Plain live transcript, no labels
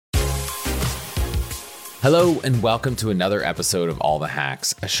Hello, and welcome to another episode of All the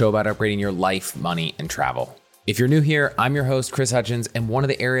Hacks, a show about upgrading your life, money, and travel. If you're new here, I'm your host, Chris Hutchins, and one of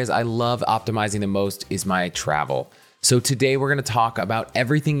the areas I love optimizing the most is my travel. So today we're going to talk about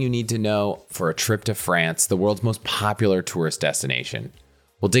everything you need to know for a trip to France, the world's most popular tourist destination.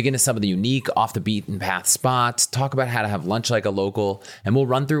 We'll dig into some of the unique, off-the-beaten-path spots, talk about how to have lunch like a local, and we'll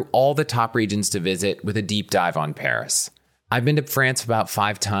run through all the top regions to visit with a deep dive on Paris. I've been to France about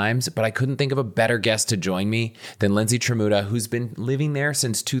 5 times, but I couldn't think of a better guest to join me than Lindsey Tramuta, who's been living there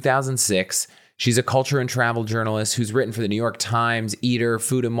since 2006. She's a culture and travel journalist who's written for the New York Times, Eater,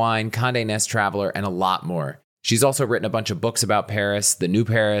 Food and Wine, Condé Nast Traveler, and a lot more. She's also written a bunch of books about Paris, the New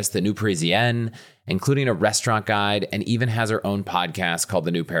Parisienne, including a restaurant guide, and even has her own podcast called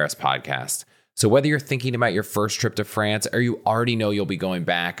the New Paris Podcast. So whether you're thinking about your first trip to France or you already know you'll be going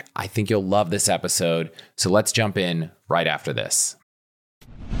back, I think you'll love this episode. So let's jump in right after this.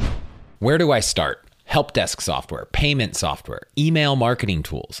 Where do I start? Help desk software, payment software, email marketing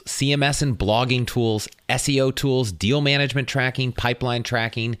tools, CMS and blogging tools, SEO tools, deal management tracking, pipeline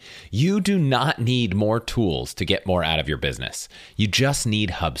tracking. You do not need more tools to get more out of your business. You just need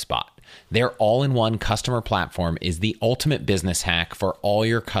HubSpot. Their all-in-one customer platform is the ultimate business hack for all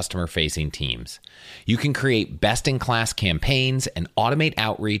your customer-facing teams. You can create best-in-class campaigns and automate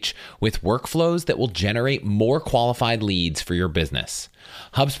outreach with workflows that will generate more qualified leads for your business.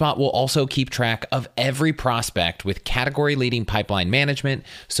 HubSpot will also keep track of every prospect with category-leading pipeline management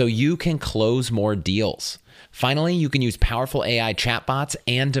so you can close more deals. Finally, you can use powerful AI chatbots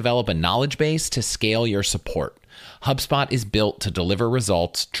and develop a knowledge base to scale your support. HubSpot is built to deliver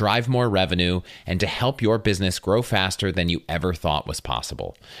results, drive more revenue, and to help your business grow faster than you ever thought was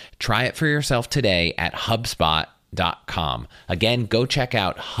possible. Try it for yourself today at HubSpot.com. Again, go check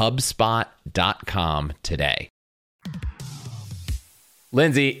out HubSpot.com today.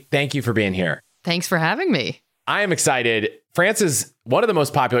 Lindsey, thank you for being here. Thanks for having me. I am excited. France is one of the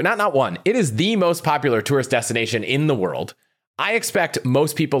most popular, not one, it is the most popular tourist destination in the world. I expect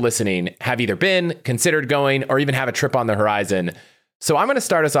most people listening have either been, considered going, or even have a trip on the horizon. So I'm going to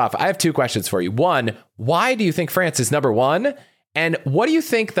start us off. I have 2 questions for you. One, why do you think France is number 1? And what do you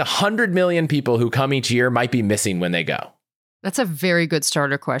think the 100 million people who come each year might be missing when they go? That's a very good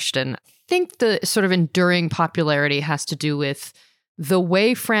starter question. I think the sort of enduring popularity has to do with the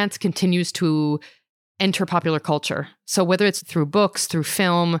way France continues to enter popular culture. So whether it's through books, through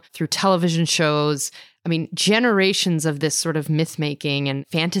film, through television shows, I mean, generations of this sort of myth-making and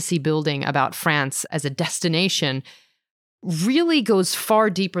fantasy building about France as a destination really goes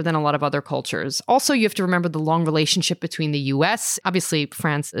far deeper than a lot of other cultures. Also, you have to remember the long relationship between the US. Obviously,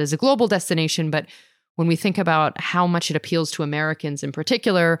 France is a global destination, but when we think about how much it appeals to Americans in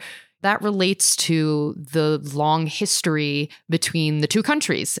particular, that relates to the long history between the two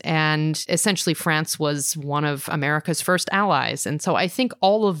countries. And essentially, France was one of America's first allies. And so I think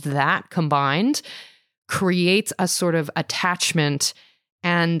all of that combined creates a sort of attachment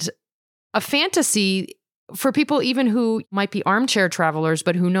and a fantasy for people even who might be armchair travelers,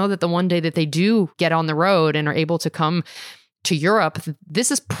 but who know that the one day that they do get on the road and are able to come to Europe,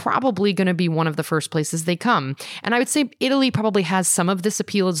 this is probably going to be one of the first places they come. And I would say Italy probably has some of this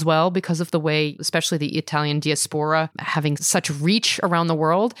appeal as well because of the way, especially the Italian diaspora having such reach around the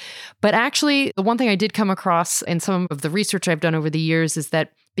world. But actually, the one thing I did come across in some of the research I've done over the years is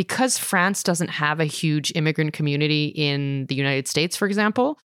that because France doesn't have a huge immigrant community in the United States, for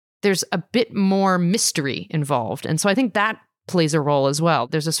example, there's a bit more mystery involved. And so I think that plays a role as well.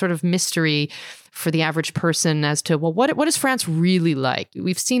 There's a sort of mystery for the average person as to, well, what is France really like?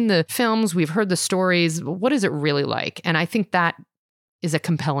 We've seen the films, we've heard the stories. What is it really like? And I think that is a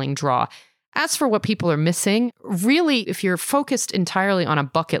compelling draw. As for what people are missing, really, if you're focused entirely on a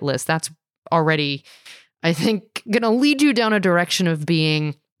bucket list, that's already, I think, going to lead you down a direction of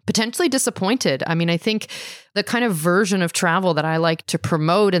being potentially disappointed. I mean, I think the kind of version of travel that I like to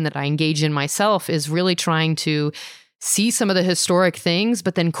promote and that I engage in myself is really trying to see some of the historic things,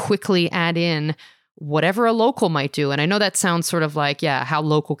 but then quickly add in whatever a local might do. And I know that sounds sort of like, yeah, how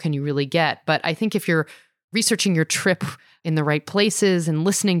local can you really get? But I think if you're researching your trip in the right places and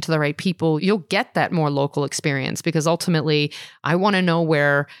listening to the right people, you'll get that more local experience, because ultimately I want to know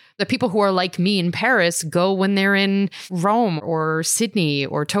where the people who are like me in Paris go when they're in Rome or Sydney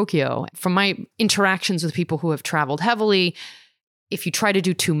or Tokyo. From my interactions with people who have traveled heavily, if you try to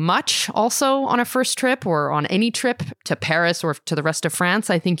do too much also on a first trip or on any trip to Paris or to the rest of France,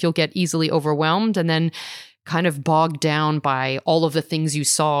 I think you'll get easily overwhelmed and then kind of bogged down by all of the things you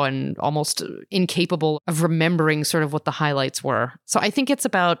saw and almost incapable of remembering sort of what the highlights were. So I think it's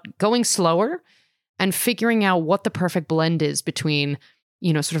about going slower and figuring out what the perfect blend is between,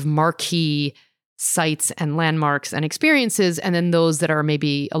 you know, sort of marquee sites and landmarks and experiences, and then those that are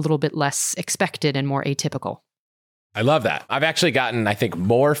maybe a little bit less expected and more atypical. I love that. I've actually gotten, I think,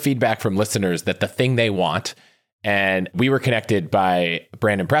 more feedback from listeners that the thing they want. And we were connected by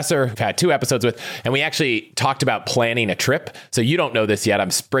Brandon Presser, who I've had 2 episodes with, and we actually talked about planning a trip. So you don't know this yet.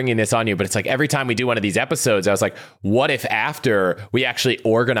 I'm springing this on you, but it's like every time we do one of these episodes, I was like, what if after we actually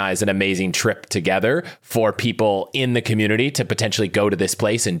organize an amazing trip together for people in the community to potentially go to this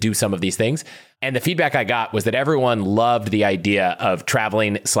place and do some of these things? And the feedback I got was that everyone loved the idea of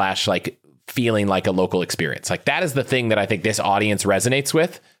traveling / like feeling like a local experience. Like that is the thing that I think this audience resonates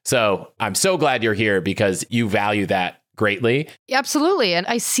with. So I'm so glad you're here because you value that greatly. Absolutely. And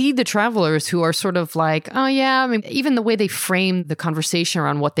I see the travelers who are sort of like, oh yeah, I mean, even the way they frame the conversation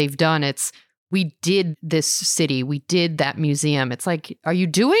around what they've done, it's, we did this city, we did that museum. It's like, are you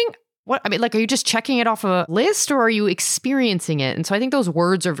doing what? I mean, like, are you just checking it off a list or are you experiencing it? And so I think those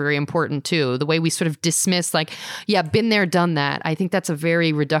words are very important too. The way we sort of dismiss like, yeah, been there, done that. I think that's a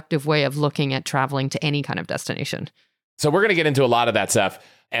very reductive way of looking at traveling to any kind of destination. So we're going to get into a lot of that stuff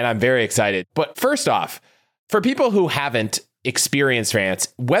and I'm very excited. But first off, for people who haven't experienced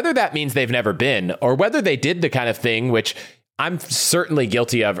France, whether that means they've never been or whether they did the kind of thing, which I'm certainly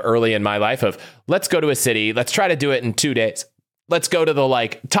guilty of early in my life of, let's go to a city, let's try to do it in 2 days. Let's go to the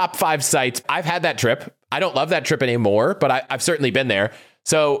like top 5 sites. I've had that trip. I don't love that trip anymore, but I've certainly been there.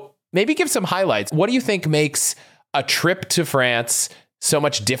 So maybe give some highlights. What do you think makes a trip to France so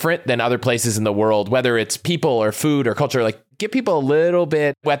much different than other places in the world, whether it's people or food or culture? Like give people a little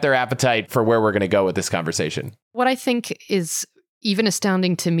bit, whet their appetite for where we're going to go with this conversation. What I think is even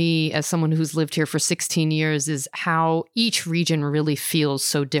astounding to me as someone who's lived here for 16 years is how each region really feels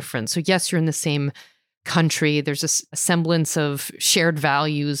so different. So yes, you're in the same country. There's a semblance of shared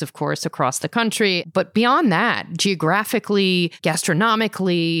values, of course, across the country. But beyond that, geographically,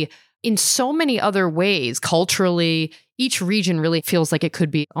 gastronomically, in so many other ways, culturally, each region really feels like it could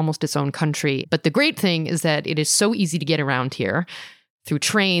be almost its own country. But the great thing is that it is so easy to get around here. Through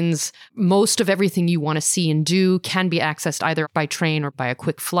trains, most of everything you want to see and do can be accessed either by train or by a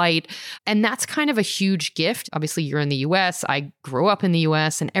quick flight. And that's kind of a huge gift. Obviously, you're in the US. I grew up in the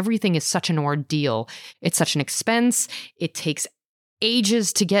US, and everything is such an ordeal. It's such an expense. It takes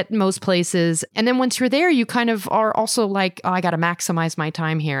ages to get most places. And then once you're there, you kind of are also like, oh, I got to maximize my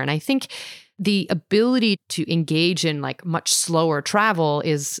time here. And I think the ability to engage in like much slower travel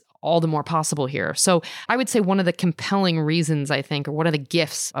is all the more possible here. So I would say one of the compelling reasons, I think, or one of the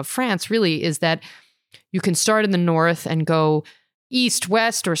gifts of France really is that you can start in the north and go east,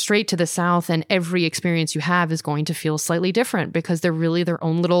 west, or straight to the south, and every experience you have is going to feel slightly different because they're really their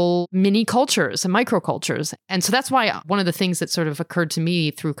own little mini cultures and microcultures. And so that's why one of the things that sort of occurred to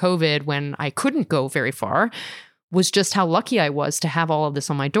me through COVID when I couldn't go very far was just how lucky I was to have all of this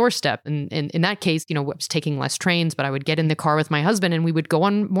on my doorstep. And in that case, you know, I was taking less trains, but I would get in the car with my husband and we would go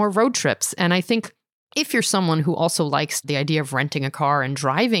on more road trips. And I think if you're someone who also likes the idea of renting a car and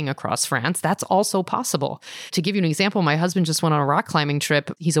driving across France, that's also possible. To give you an example, my husband just went on a rock climbing trip.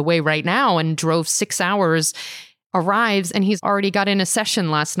 He's away right now and drove 6 hours, arrives, and he's already got in a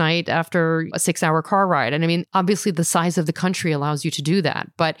session last night after a 6-hour car ride. And I mean, obviously the size of the country allows you to do that.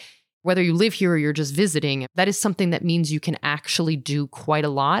 But whether you live here or you're just visiting, that is something that means you can actually do quite a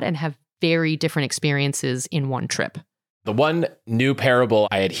lot and have very different experiences in one trip. The one new parable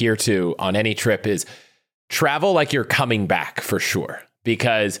I adhere to on any trip is travel like you're coming back for sure.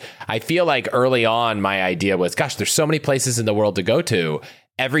 Because I feel like early on, my idea was, gosh, there's so many places in the world to go to.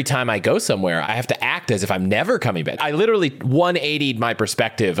 Every time I go somewhere, I have to act as if I'm never coming back. I literally 180'd my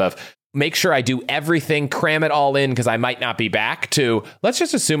perspective of make sure I do everything, cram it all in because I might not be back, to let's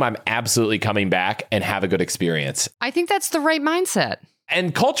just assume I'm absolutely coming back and have a good experience. I think that's the right mindset.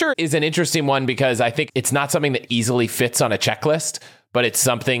 And culture is an interesting one because I think it's not something that easily fits on a checklist, but it's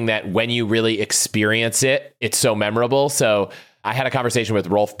something that when you really experience it, it's so memorable. So I had a conversation with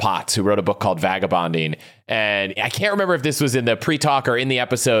Rolf Potts, who wrote a book called Vagabonding. And I can't remember if this was in the pre-talk or in the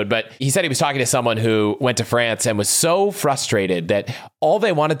episode, but he said he was talking to someone who went to France and was so frustrated that all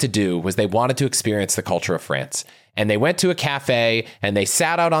they wanted to do was they wanted to experience the culture of France. And they went to a cafe and they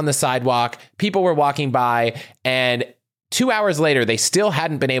sat out on the sidewalk. People were walking by, and 2 hours later, they still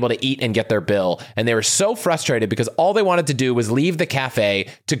hadn't been able to eat and get their bill. And they were so frustrated because all they wanted to do was leave the cafe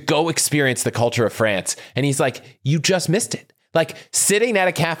to go experience the culture of France. And he's like, you just missed it. Like sitting at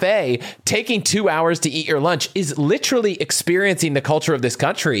a cafe, taking 2 hours to eat your lunch is literally experiencing the culture of this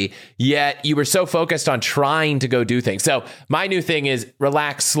country. Yet you were so focused on trying to go do things. So my new thing is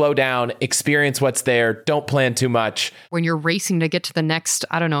relax, slow down, experience what's there. Don't plan too much. When you're racing to get to the next,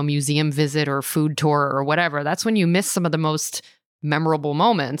 I don't know, museum visit or food tour or whatever, that's when you miss some of the most memorable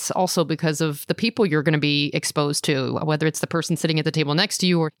moments, also because of the people you're going to be exposed to, whether it's the person sitting at the table next to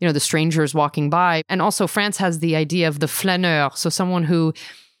you or, the strangers walking by. And also France has the idea of the flâneur, so someone who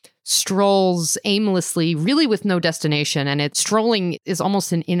strolls aimlessly, really with no destination. And strolling is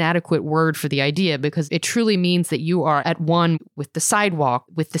almost an inadequate word for the idea, because it truly means that you are at one with the sidewalk,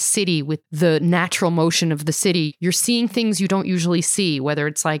 with the city, with the natural motion of the city. You're seeing things you don't usually see, whether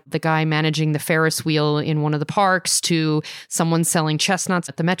it's like the guy managing the Ferris wheel in one of the parks to someone selling chestnuts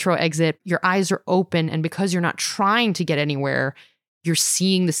at the metro exit. Your eyes are open, and because you're not trying to get anywhere, you're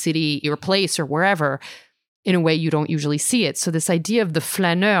seeing the city, your place, or wherever, in a way you don't usually see it. So this idea of the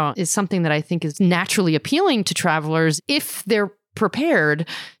flâneur is something that I think is naturally appealing to travelers if they're prepared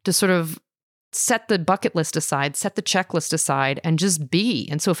to sort of set the bucket list aside, set the checklist aside, and just be.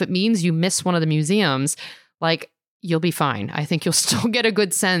 And so if it means you miss one of the museums, you'll be fine. I think you'll still get a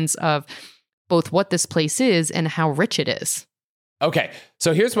good sense of both what this place is and how rich it is. Okay,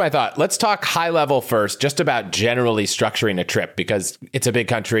 so here's what I thought. Let's talk high level first, just about generally structuring a trip, because it's a big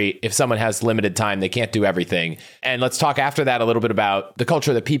country. If someone has limited time, they can't do everything. And let's talk after that a little bit about the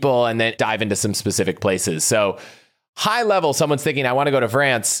culture of the people, and then dive into some specific places. So high level, someone's thinking, I want to go to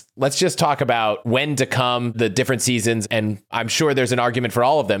France. Let's just talk about when to come, the different seasons. And I'm sure there's an argument for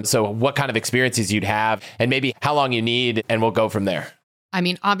all of them. So what kind of experiences you'd have, and maybe how long you need, and we'll go from there. I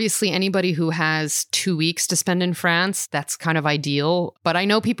mean, obviously, anybody who has 2 weeks to spend in France, that's kind of ideal. But I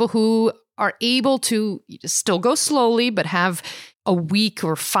know people who are able to still go slowly, but have a week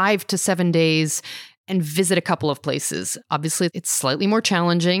or 5 to 7 days and visit a couple of places. Obviously, it's slightly more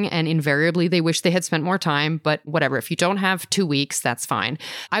challenging, and invariably they wish they had spent more time, but whatever. If you don't have 2 weeks, that's fine.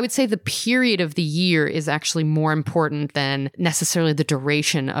 I would say the period of the year is actually more important than necessarily the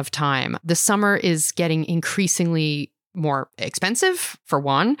duration of time. The summer is getting increasingly more expensive, for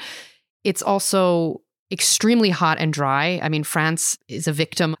one. It's also extremely hot and dry. I mean, France is a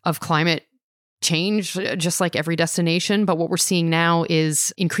victim of climate change, just like every destination. But what we're seeing now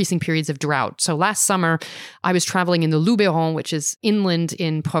is increasing periods of drought. So last summer, I was traveling in the Luberon, which is inland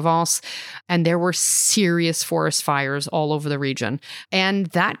in Provence, and there were serious forest fires all over the region. And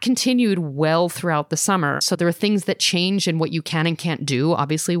that continued well throughout the summer. So there are things that change in what you can and can't do,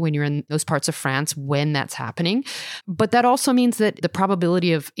 obviously, when you're in those parts of France when that's happening. But that also means that the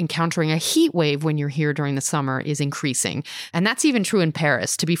probability of encountering a heat wave when you're here during the summer is increasing. And that's even true in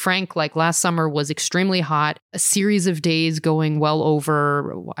Paris. To be frank, like last summer was extremely hot, a series of days going well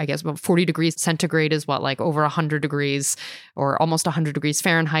over, I guess, about 40 degrees centigrade is over 100 degrees or almost 100 degrees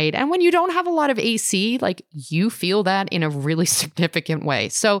Fahrenheit. And when you don't have a lot of AC, you feel that in a really significant way.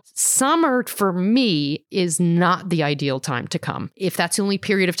 So summer for me is not the ideal time to come. If that's the only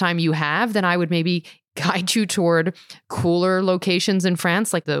period of time you have, then I would maybe guide you toward cooler locations in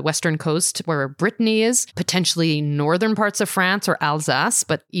France, like the western coast where Brittany is, potentially northern parts of France or Alsace,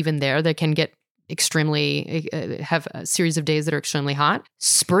 but even there, they can get have a series of days that are extremely hot.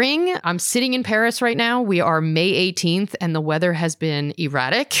 Spring, I'm sitting in Paris right now. We are May 18th and the weather has been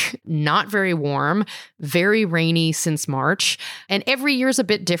erratic, not very warm, very rainy since March. And every year is a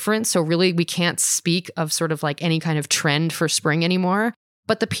bit different. So really we can't speak of sort of any kind of trend for spring anymore.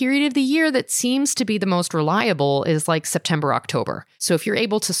 But the period of the year that seems to be the most reliable is September, October. So if you're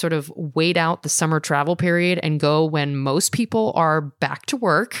able to sort of wait out the summer travel period and go when most people are back to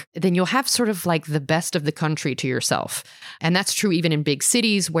work, then you'll have sort of the best of the country to yourself. And that's true even in big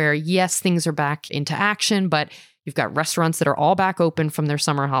cities where, yes, things are back into action, but you've got restaurants that are all back open from their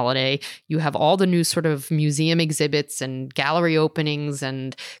summer holiday. You have all the new sort of museum exhibits and gallery openings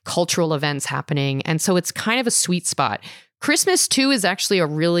and cultural events happening. And so it's kind of a sweet spot. Christmas, too, is actually a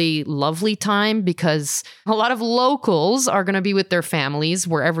really lovely time because a lot of locals are going to be with their families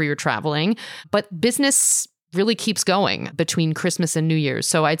wherever you're traveling, but business really keeps going between Christmas and New Year's.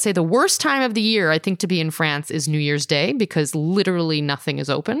 So I'd say the worst time of the year, I think, to be in France is New Year's Day because literally nothing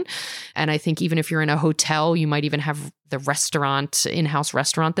is open. And I think even if you're in a hotel, you might even have the restaurant, in-house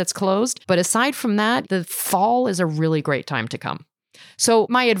restaurant that's closed. But aside from that, the fall is a really great time to come. So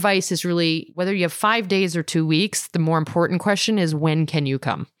my advice is really, whether you have 5 days or 2 weeks, the more important question is, when can you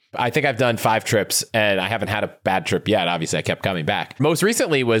come? I think I've done 5 trips and I haven't had a bad trip yet. Obviously, I kept coming back. Most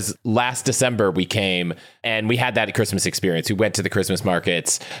recently was last December we came and we had that Christmas experience. We went to the Christmas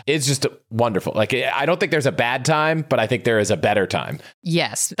markets. It's just wonderful. I don't think there's a bad time, but I think there is a better time.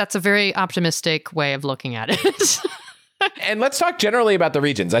 Yes, that's a very optimistic way of looking at it. And let's talk generally about the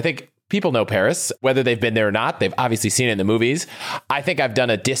regions. I think people know Paris, whether they've been there or not. They've obviously seen it in the movies. I think I've done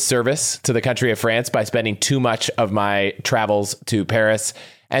a disservice to the country of France by spending too much of my travels to Paris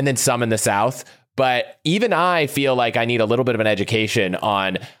and then some in the South. But even I feel like I need a little bit of an education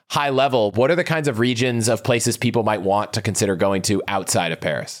on high level. What are the kinds of regions of places people might want to consider going to outside of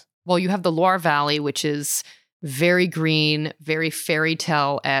Paris? Well, you have the Loire Valley, which is very green, very fairy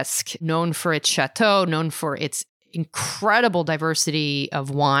tale-esque, known for its chateau, known for its incredible diversity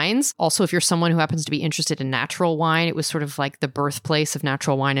of wines. Also, if you're someone who happens to be interested in natural wine, it was sort of like the birthplace of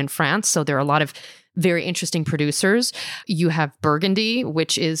natural wine in France. So there are a lot of very interesting producers. You have Burgundy,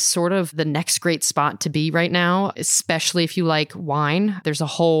 which is sort of the next great spot to be right now, especially if you like wine. There's a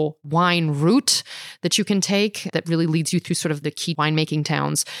whole wine route that you can take that really leads you through sort of the key winemaking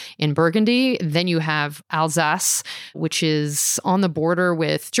towns in Burgundy. Then you have Alsace, which is on the border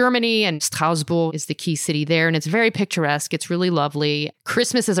with Germany, and Strasbourg is the key city there. And it's very picturesque. It's really lovely.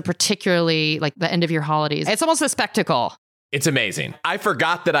 Christmas is a particularly, like the end of your holidays, it's almost a spectacle. It's amazing. I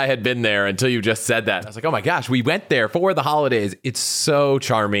forgot that I had been there until you just said that. I was like, oh my gosh, we went there for the holidays. It's so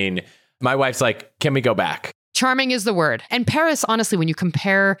charming. My wife's like, can we go back? Charming is the word. And Paris, honestly, when you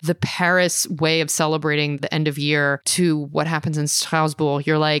compare the Paris way of celebrating the end of year to what happens in Strasbourg,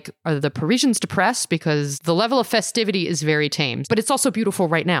 you're like, are the Parisians depressed? Because the level of festivity is very tame. But it's also beautiful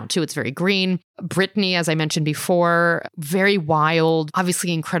right now, too. It's very green. Brittany, as I mentioned before, very wild,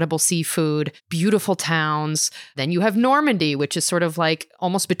 obviously incredible seafood, beautiful towns. Then you have Normandy, which is sort of like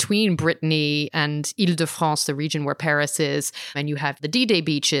almost between Brittany and Île-de-France, the region where Paris is. And you have the D-Day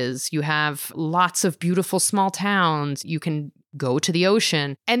beaches. You have lots of beautiful small towns. You can go to the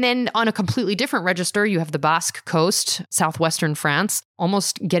ocean. And then on a completely different register, you have the Basque Coast, southwestern France,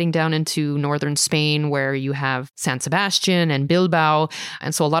 almost getting down into northern Spain, where you have San Sebastian and Bilbao.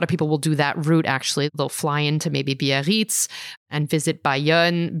 And so a lot of people will do that route, actually. They'll fly into maybe Biarritz and visit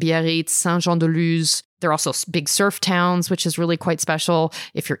Bayonne, Biarritz, Saint-Jean-de-Luz. There are also big surf towns, which is really quite special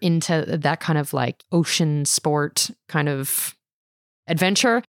if you're into that kind of like ocean sport kind of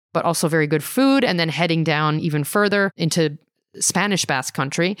adventure, but also very good food. And then heading down even further into Spanish Basque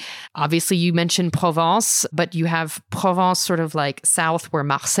Country. Obviously, you mentioned Provence, but you have Provence sort of like south where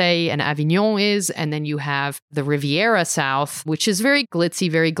Marseille and Avignon is. And then you have the Riviera south, which is very glitzy,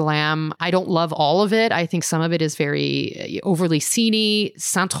 very glam. I don't love all of it. I think some of it is very overly sceney.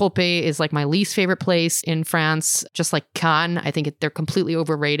 Saint-Tropez is like my least favorite place in France, just like Cannes. I think they're completely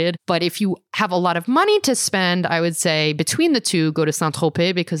overrated. But if you have a lot of money to spend, I would say between the two, go to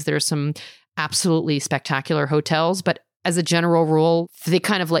Saint-Tropez because there's some absolutely spectacular hotels. But as a general rule, they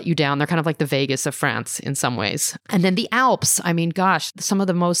kind of let you down. They're kind of like the Vegas of France in some ways. And then the Alps, I mean, gosh, some of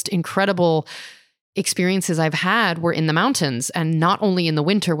the most incredible experiences I've had were in the mountains, and not only in the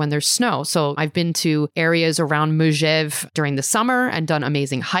winter when there's snow. So I've been to areas around Megève during the summer and done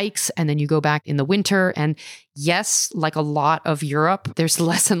amazing hikes. And then you go back in the winter. And yes, like a lot of Europe, there's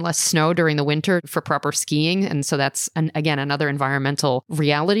less and less snow during the winter for proper skiing. And so that's, again, another environmental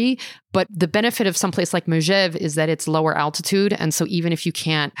reality. But the benefit of someplace like Megève is that it's lower altitude. And so even if you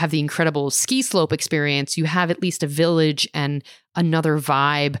can't have the incredible ski slope experience, you have at least a village and another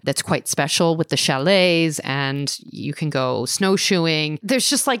vibe that's quite special with the chalets, and you can go snowshoeing. There's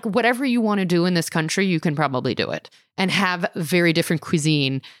just like whatever you want to do in this country, you can probably do it and have very different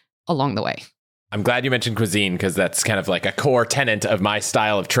cuisine along the way. I'm glad you mentioned cuisine because that's kind of like a core tenet of my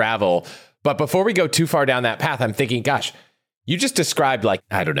style of travel. But before we go too far down that path, I'm thinking, gosh, you just described like,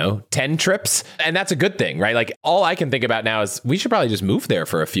 I don't know, 10 trips. And that's a good thing, right? Like all I can think about now is we should probably just move there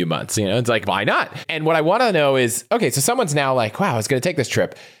for a few months. You know, it's like, why not? And what I want to know is, okay, so someone's now like, wow, I was going to take this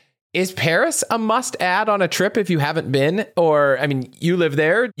trip. Is Paris a must add on a trip if you haven't been? Or, I mean, you live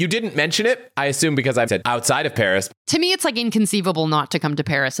there. You didn't mention it, I assume, because I said outside of Paris. To me, it's like inconceivable not to come to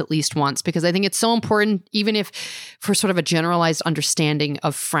Paris at least once, because I think it's so important, even if for sort of a generalized understanding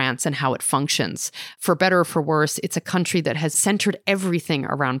of France and how it functions. For better or for worse, it's a country that has centered everything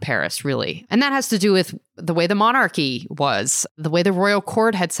around Paris, really. And that has to do with the way the monarchy was, the way the royal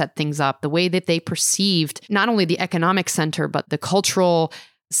court had set things up, the way that they perceived not only the economic center, but the cultural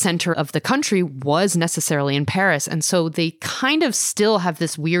center of the country was necessarily in Paris. And so they kind of still have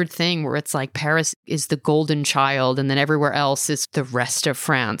this weird thing where it's like Paris is the golden child and then everywhere else is the rest of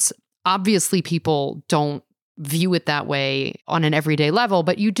France. Obviously, people don't view it that way on an everyday level,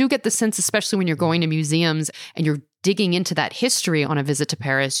 but you do get the sense, especially when you're going to museums and you're digging into that history on a visit to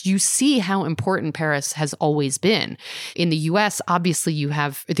Paris, you see how important Paris has always been. In the US, obviously, you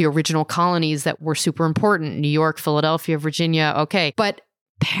have the original colonies that were super important, New York, Philadelphia, Virginia, okay. But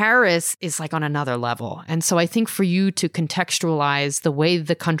Paris is like on another level. And so I think for you to contextualize the way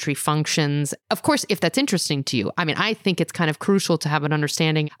the country functions, of course, if that's interesting to you, I mean, I think it's kind of crucial to have an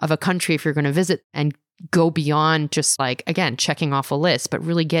understanding of a country if you're going to visit and go beyond just like, again, checking off a list, but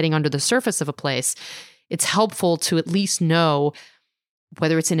really getting under the surface of a place. It's helpful to at least know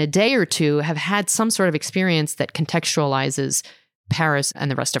whether it's in a day or two, have had some sort of experience that contextualizes Paris and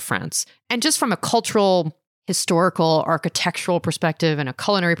the rest of France. And just from a cultural, historical, architectural perspective and a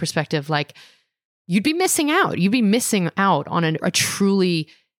culinary perspective, like, you'd be missing out. You'd be missing out on a truly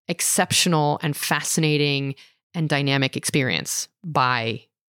exceptional and fascinating and dynamic experience by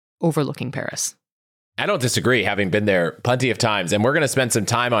overlooking Paris. I don't disagree, having been there plenty of times, and we're going to spend some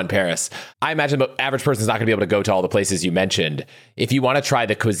time on Paris. I imagine the average person's not going to be able to go to all the places you mentioned. If you want to try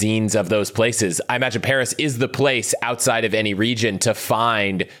the cuisines of those places, I imagine Paris is the place outside of any region to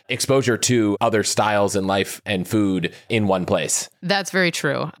find exposure to other styles in life and food in one place. That's very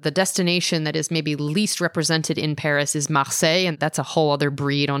true. The destination that is maybe least represented in Paris is Marseille, and that's a whole other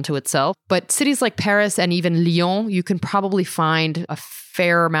breed onto itself. But cities like Paris and even Lyon, you can probably find a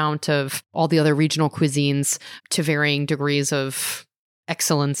fair amount of all the other regional cuisines to varying degrees of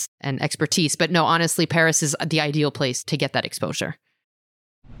excellence and expertise. But no, honestly, Paris is the ideal place to get that exposure.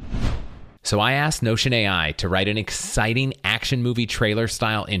 So I asked Notion AI to write an exciting action movie trailer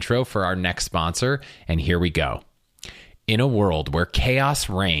style intro for our next sponsor, and here we go. In a world where chaos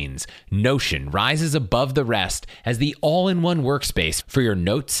reigns, Notion rises above the rest as the all-in-one workspace for your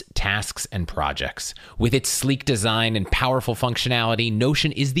notes, tasks, and projects. With its sleek design and powerful functionality,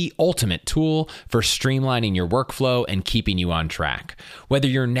 Notion is the ultimate tool for streamlining your workflow and keeping you on track. Whether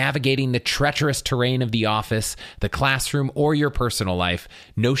you're navigating the treacherous terrain of the office, the classroom, or your personal life,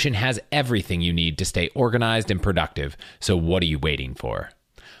 Notion has everything you need to stay organized and productive. So what are you waiting for?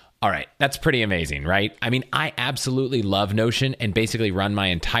 All right, that's pretty amazing, right? I mean, I absolutely love Notion and basically run my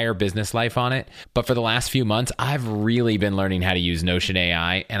entire business life on it. But for the last few months, I've really been learning how to use Notion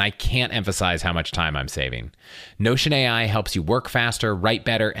AI, and I can't emphasize how much time I'm saving. Notion AI helps you work faster, write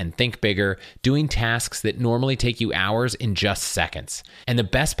better, and think bigger, doing tasks that normally take you hours in just seconds. And the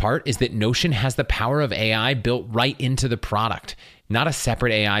best part is that Notion has the power of AI built right into the product, not a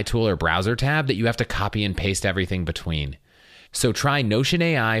separate AI tool or browser tab that you have to copy and paste everything between. So try Notion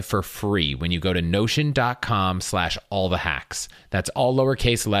AI for free when you go to notion.com/allthehacks. That's all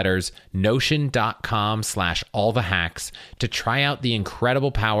lowercase letters, notion.com/allthehacks to try out the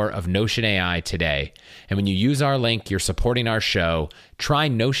incredible power of Notion AI today. And when you use our link, you're supporting our show. Try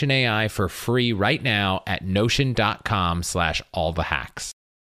Notion AI for free right now at notion.com/allthehacks.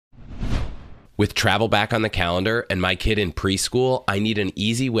 With travel back on the calendar and my kid in preschool, I need an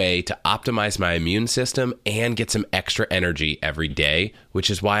easy way to optimize my immune system and get some extra energy every day, which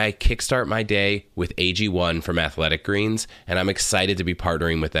is why I kickstart my day with AG1 from Athletic Greens, and I'm excited to be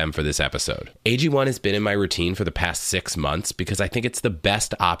partnering with them for this episode. AG1 has been in my routine for the past 6 months because I think it's the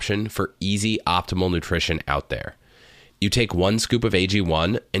best option for easy, optimal nutrition out there. You take 1 scoop of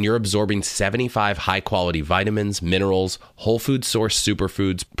AG1 and you're absorbing 75 high-quality vitamins, minerals, whole food source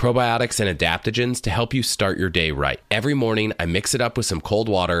superfoods, probiotics, and adaptogens to help you start your day right. Every morning, I mix it up with some cold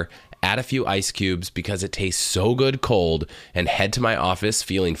water, add a few ice cubes because it tastes so good cold, and head to my office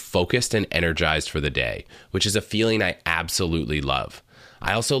feeling focused and energized for the day, which is a feeling I absolutely love.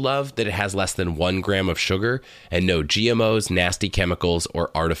 I also love that it has less than 1 gram of sugar and no GMOs, nasty chemicals, or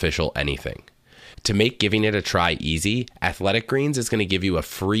artificial anything. To make giving it a try easy, Athletic Greens is going to give you a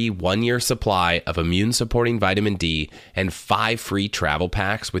free 1-year supply of immune-supporting vitamin D and 5 free travel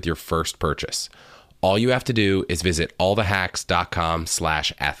packs with your first purchase. All you have to do is visit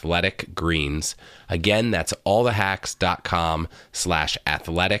allthehacks.com/athleticgreens. Again, that's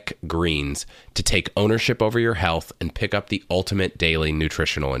allthehacks.com/athleticgreens to take ownership over your health and pick up the ultimate daily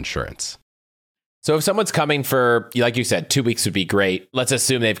nutritional insurance. So if someone's coming for, like you said, 2 weeks would be great. Let's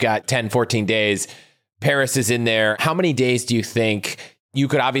assume they've got 10, 14 days. Paris is in there. How many days do you think you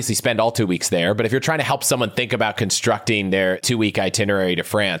could obviously spend all 2 weeks there? But if you're trying to help someone think about constructing their 2-week itinerary to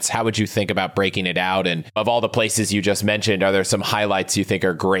France, how would you think about breaking it out? And of all the places you just mentioned, are there some highlights you think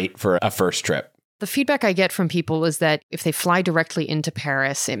are great for a first trip? The feedback I get from people is that if they fly directly into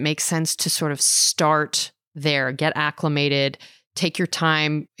Paris, it makes sense to sort of start there, get acclimated, take your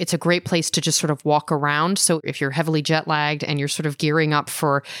time. It's a great place to just sort of walk around. So if you're heavily jet lagged and you're sort of gearing up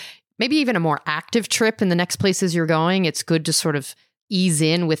for maybe even a more active trip in the next places you're going, it's good to sort of ease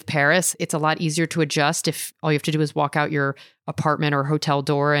in with Paris. It's a lot easier to adjust if all you have to do is walk out your apartment or hotel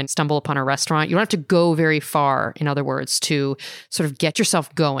door and stumble upon a restaurant. You don't have to go very far, in other words, to sort of get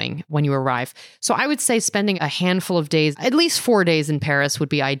yourself going when you arrive. So I would say spending a handful of days, at least 4 days in Paris would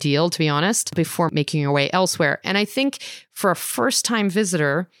be ideal, to be honest, before making your way elsewhere. And I think for a first-time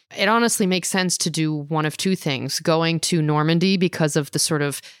visitor, it honestly makes sense to do one of two things. Going to Normandy because of the sort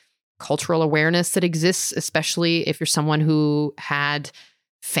of cultural awareness that exists, especially if you're someone who had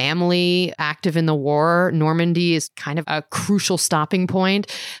family active in the war, Normandy is kind of a crucial stopping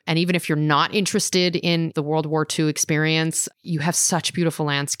point. And even if you're not interested in the World War II experience, you have such beautiful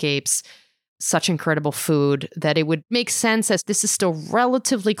landscapes, such incredible food that it would make sense, as this is still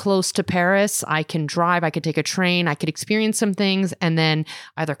relatively close to Paris. I can drive, I could take a train, I could experience some things and then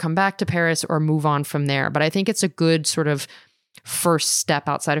either come back to Paris or move on from there. But I think it's a good sort of first step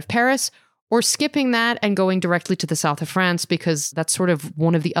outside of Paris, or skipping that and going directly to the south of France, because that's sort of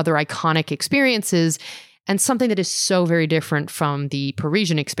one of the other iconic experiences and something that is so very different from the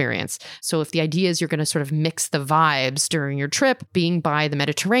Parisian experience. So if the idea is you're going to sort of mix the vibes during your trip, being by the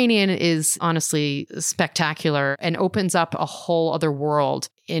Mediterranean is honestly spectacular and opens up a whole other world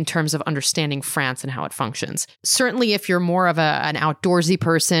in terms of understanding France and how it functions. Certainly, if you're more of an outdoorsy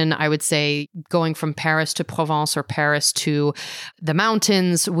person, I would say going from Paris to Provence or Paris to the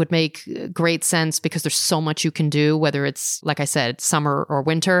mountains would make great sense, because there's so much you can do, whether it's, like I said, summer or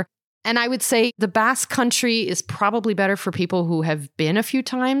winter. And I would say the Basque Country is probably better for people who have been a few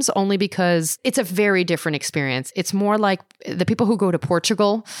times, only because it's a very different experience. It's more like the people who go to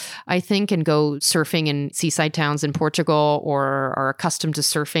Portugal, I think, and go surfing in seaside towns in Portugal or are accustomed to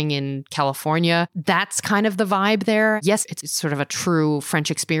surfing in California. That's kind of the vibe there. Yes, it's sort of a true French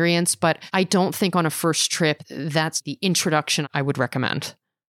experience, but I don't think on a first trip, that's the introduction I would recommend.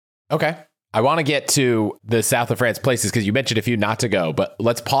 Okay. I want to get to the south of France places because you mentioned a few not to go, but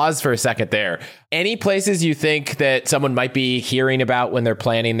let's pause for a second there. Any places you think that someone might be hearing about when they're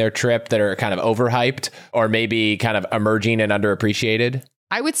planning their trip that are kind of overhyped or maybe kind of emerging and underappreciated?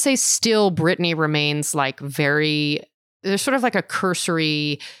 I would say still Brittany remains like there's sort of like a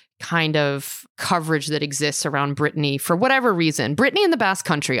cursory kind of coverage that exists around Brittany for whatever reason. Brittany and the Basque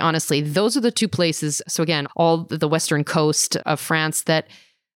Country, honestly, those are the two places. So again, all the western coast of France that,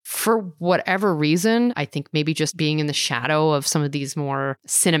 for whatever reason, I think maybe just being in the shadow of some of these more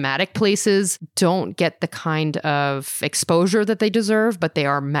cinematic places, don't get the kind of exposure that they deserve, but they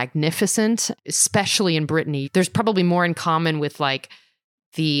are magnificent, especially in Brittany. There's probably more in common with like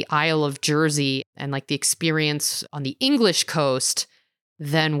the Isle of Jersey and like the experience on the English coast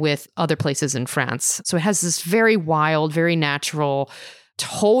than with other places in France. So it has this very wild, very natural,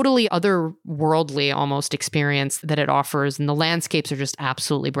 totally otherworldly almost experience that it offers. And the landscapes are just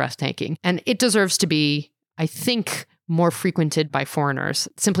absolutely breathtaking. And it deserves to be, I think, more frequented by foreigners,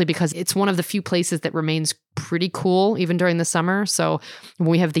 simply because it's one of the few places that remains pretty cool even during the summer. So when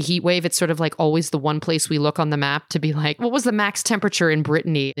we have the heat wave, it's sort of like always the one place we look on the map to be like, what was the max temperature in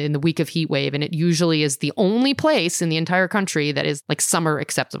Brittany in the week of heat wave? And it usually is the only place in the entire country that is like summer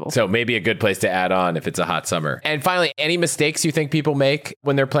acceptable. So maybe a good place to add on if it's a hot summer. And finally, any mistakes you think people make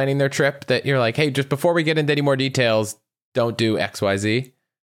when they're planning their trip that you're like, hey, just before we get into any more details, don't do X, Y, Z?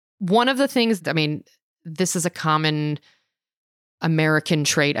 One of the things, I mean, this is a common American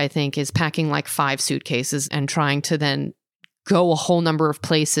trait, I think, is packing like 5 suitcases and trying to then go a whole number of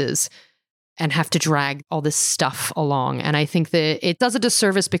places and have to drag all this stuff along. And I think that it does a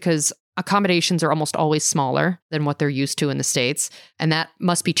disservice because accommodations are almost always smaller than what they're used to in the States. And that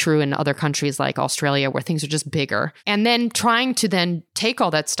must be true in other countries like Australia, where things are just bigger. And then trying to then take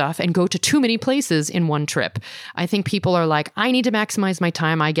all that stuff and go to too many places in one trip. I think people are like, I need to maximize my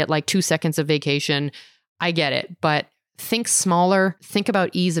time. I get like 2 seconds of vacation. I get it. But think smaller, think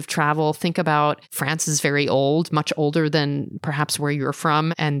about ease of travel, think about France is very old, much older than perhaps where you're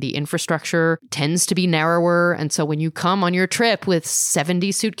from, and the infrastructure tends to be narrower. And so when you come on your trip with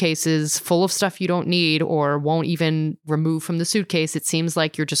 70 suitcases full of stuff you don't need or won't even remove from the suitcase, it seems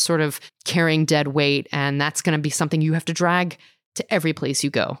like you're just sort of carrying dead weight, and that's going to be something you have to drag to every place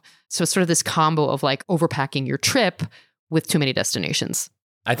you go. So it's sort of this combo of like overpacking your trip with too many destinations.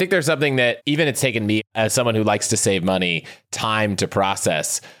 I think there's something that even it's taken me as someone who likes to save money, time to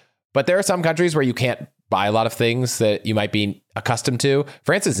process. But there are some countries where you can't buy a lot of things that you might be accustomed to.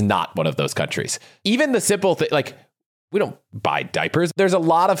 France is not one of those countries. Even the simple thing, like we don't buy diapers. There's a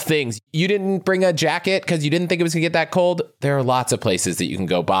lot of things. You didn't bring a jacket because you didn't think it was going to get that cold. There are lots of places that you can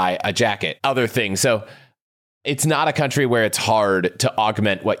go buy a jacket, other things. So it's not a country where it's hard to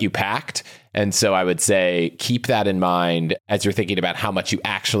augment what you packed. And so I would say keep that in mind as you're thinking about how much you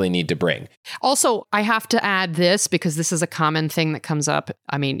actually need to bring. Also, I have to add this because this is a common thing that comes up.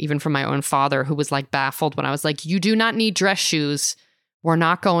 I mean, even from my own father, who was like baffled when I was like, you do not need dress shoes. We're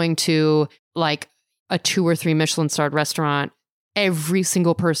not going to like a 2 or 3 Michelin-starred restaurant. Every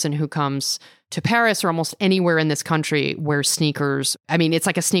single person who comes to Paris or almost anywhere in this country wears sneakers. I mean, it's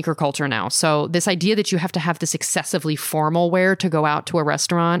like a sneaker culture now. So this idea that you have to have this excessively formal wear to go out to a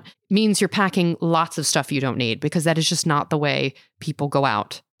restaurant means you're packing lots of stuff you don't need, because that is just not the way people go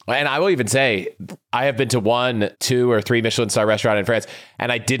out. And I will even say, I have been to 1, 2, or 3 Michelin star restaurant in France,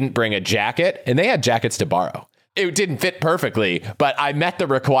 and I didn't bring a jacket, and they had jackets to borrow. It didn't fit perfectly, but I met the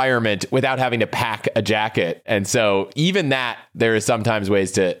requirement without having to pack a jacket. And so even that, there is sometimes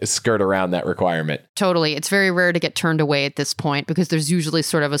ways to skirt around that requirement. Totally. It's very rare to get turned away at this point because there's usually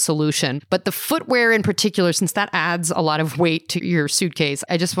sort of a solution. But the footwear in particular, since that adds a lot of weight to your suitcase,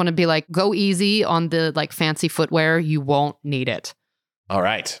 I just want to be like, go easy on the like fancy footwear. You won't need it. All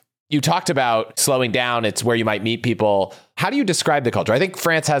right. You talked about slowing down. It's where you might meet people. How do you describe the culture? I think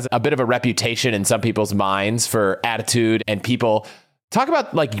France has a bit of a reputation in some people's minds for attitude and people. Talk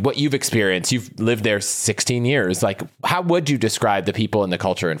about like what you've experienced. You've lived there 16 years. Like, how would you describe the people and the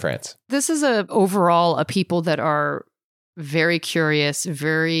culture in France? This is overall a people that are very curious,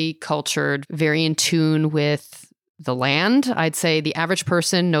 very cultured, very in tune with the land. I'd say the average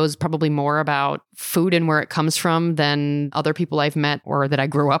person knows probably more about food and where it comes from than other people I've met or that I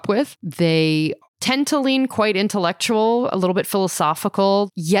grew up with. They tend to lean quite intellectual, a little bit philosophical.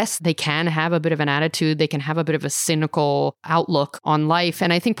 Yes, they can have a bit of an attitude. They can have a bit of a cynical outlook on life.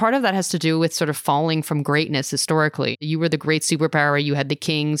 And I think part of that has to do with sort of falling from greatness historically. You were the great superpower. You had the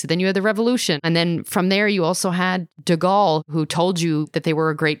kings. Then you had the revolution. And then from there, you also had de Gaulle, who told you that they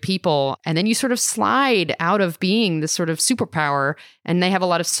were a great people. And then you sort of slide out of being this sort of superpower. And they have a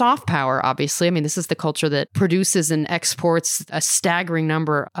lot of soft power, obviously. I mean, this is the culture that produces and exports a staggering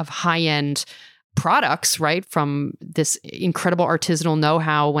number of high-end products, right? From this incredible artisanal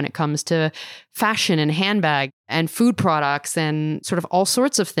know-how when it comes to fashion and handbag and food products and sort of all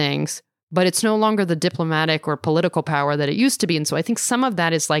sorts of things. But it's no longer the diplomatic or political power that it used to be. And so I think some of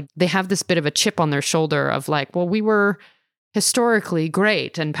that is like they have this bit of a chip on their shoulder of like, well, we were historically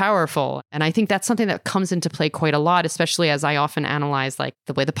great and powerful. And I think that's something that comes into play quite a lot, especially as I often analyze like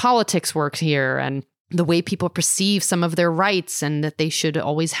the way the politics works here and the way people perceive some of their rights and that they should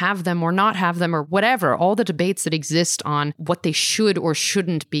always have them or not have them or whatever, all the debates that exist on what they should or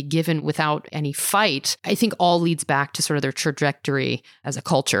shouldn't be given without any fight, I think all leads back to sort of their trajectory as a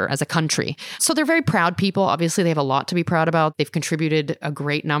culture, as a country. So they're very proud people. Obviously, they have a lot to be proud about. They've contributed a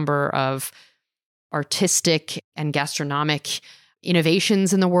great number of artistic and gastronomic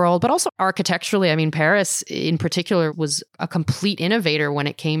innovations in the world, but also architecturally. I mean, Paris in particular was a complete innovator when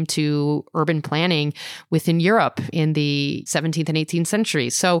it came to urban planning within Europe in the 17th and 18th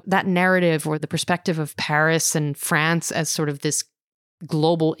centuries. So that narrative or the perspective of Paris and France as sort of this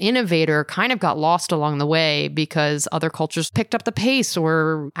global innovator kind of got lost along the way because other cultures picked up the pace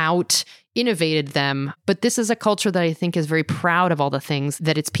or out innovated them. But this is a culture that I think is very proud of all the things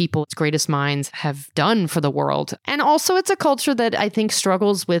that its people, its greatest minds have done for the world. And also it's a culture that I think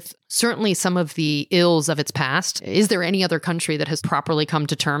struggles with certainly some of the ills of its past. Is there any other country that has properly come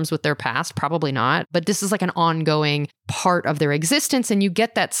to terms with their past? Probably not. But this is like an ongoing part of their existence. And you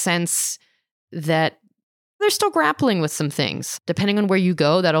get that sense that they're still grappling with some things. Depending on where you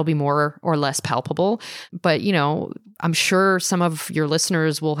go, that'll be more or less palpable. But, you know, I'm sure some of your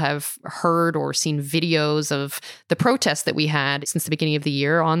listeners will have heard or seen videos of the protests that we had since the beginning of the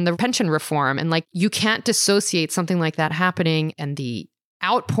year on the pension reform. And like, you can't dissociate something like that happening and the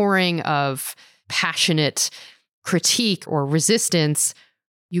outpouring of passionate critique or resistance.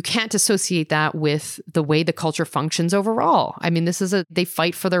 You can't dissociate that with the way the culture functions overall. I mean, they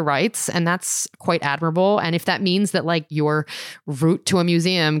fight for their rights, and that's quite admirable. And if that means that like your route to a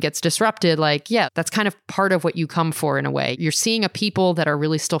museum gets disrupted, like, yeah, that's kind of part of what you come for in a way. You're seeing a people that are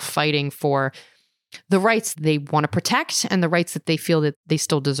really still fighting for the rights they want to protect and the rights that they feel that they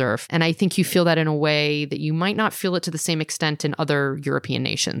still deserve. And I think you feel that in a way that you might not feel it to the same extent in other European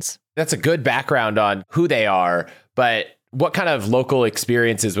nations. That's a good background on who they are, but what kind of local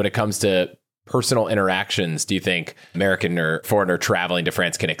experiences when it comes to personal interactions do you think American or foreigner traveling to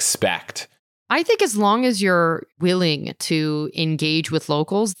France can expect? I think as long as you're willing to engage with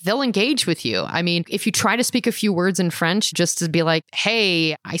locals, they'll engage with you. I mean, if you try to speak a few words in French just to be like,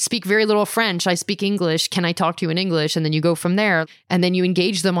 hey, I speak very little French, I speak English, can I talk to you in English? And then you go from there. And then you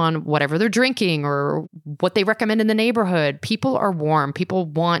engage them on whatever they're drinking or what they recommend in the neighborhood. People are warm. People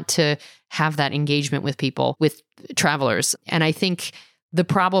want to have that engagement with people, with travelers. And I think the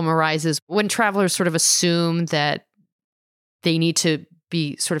problem arises when travelers sort of assume that they need to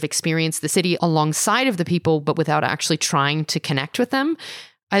be sort of experience the city alongside of the people, but without actually trying to connect with them.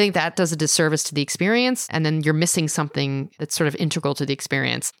 I think that does a disservice to the experience. And then you're missing something that's sort of integral to the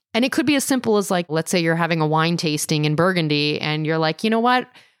experience. And it could be as simple as like, let's say you're having a wine tasting in Burgundy and you're like, you know what?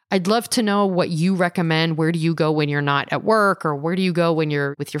 I'd love to know what you recommend. Where do you go when you're not at work? Or where do you go when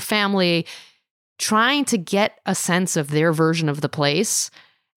you're with your family? Trying to get a sense of their version of the place.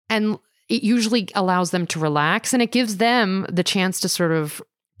 And it usually allows them to relax and it gives them the chance to sort of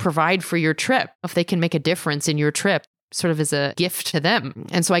provide for your trip, if they can make a difference in your trip, sort of as a gift to them.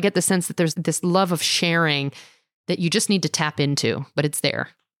 And so I get the sense that there's this love of sharing that you just need to tap into, but it's there.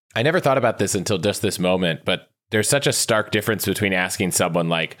 I never thought about this until just this moment, but there's such a stark difference between asking someone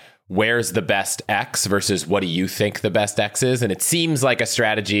like, where's the best X versus what do you think the best X is? And it seems like a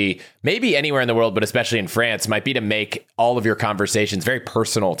strategy, maybe anywhere in the world, but especially in France, might be to make all of your conversations very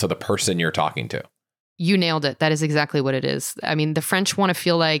personal to the person you're talking to. You nailed it. That is exactly what it is. I mean, the French want to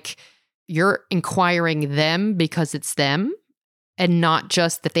feel like you're inquiring them because it's them, and not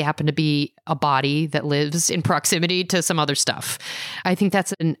just that they happen to be a body that lives in proximity to some other stuff. I think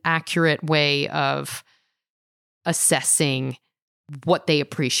that's an accurate way of assessing what they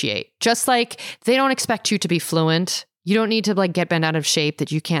appreciate. Just like they don't expect you to be fluent. You don't need to like get bent out of shape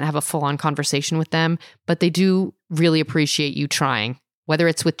that you can't have a full-on conversation with them, but they do really appreciate you trying, whether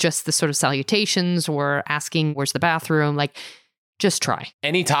it's with just the sort of salutations or asking, where's the bathroom? Like, just try.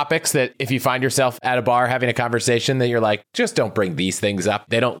 Any topics that if you find yourself at a bar having a conversation that you're like, just don't bring these things up.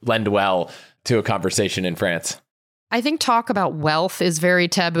 They don't lend well to a conversation in France. I think talk about wealth is very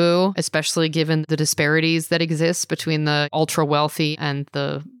taboo, especially given the disparities that exist between the ultra wealthy and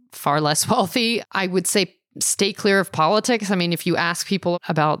the far less wealthy. I would say stay clear of politics. I mean, if you ask people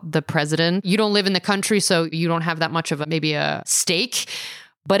about the president, you don't live in the country, so you don't have that much of maybe a stake.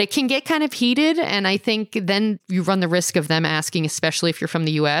 But it can get kind of heated. And I think then you run the risk of them asking, especially if you're from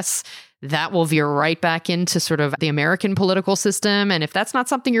the US, that will veer right back into sort of the American political system. And if that's not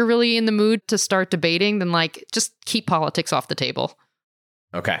something you're really in the mood to start debating, then like just keep politics off the table.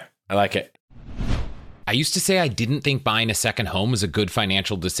 Okay, I like it. I used to say I didn't think buying a second home was a good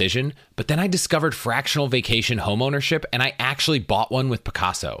financial decision, but then I discovered fractional vacation home ownership and I actually bought one with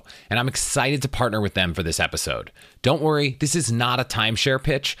Picasso, and I'm excited to partner with them for this episode. Don't worry, this is not a timeshare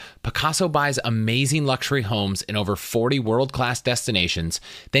pitch. Picasso buys amazing luxury homes in over 40 world-class destinations,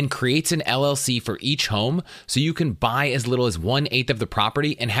 then creates an LLC for each home so you can buy as little as 1/8 of the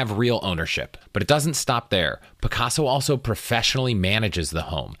property and have real ownership. But it doesn't stop there. Picasso also professionally manages the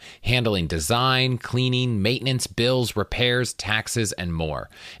home, handling design, cleaning, maintenance, bills, repairs, taxes, and more.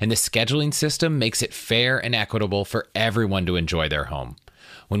 And the scheduling system makes it fair and equitable for everyone to enjoy their home.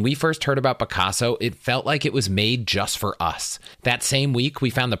 When we first heard about Picasso, it felt like it was made just for us. That same week, we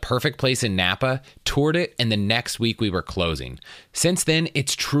found the perfect place in Napa, toured it, and the next week we were closing. Since then,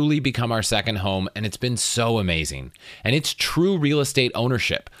 it's truly become our second home, and it's been so amazing. And it's true real estate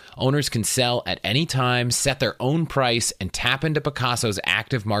ownership. Owners can sell at any time, set their own price, and tap into Picasso's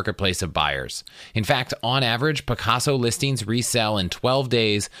active marketplace of buyers. In fact, on average, Picasso listings resell in 12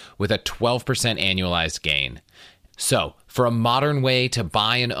 days with a 12% annualized gain. So, for a modern way to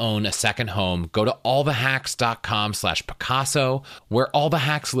buy and own a second home, go to allthehacks.com/Picasso, where All the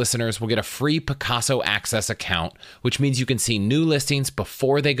Hacks listeners will get a free Picasso Access account, which means you can see new listings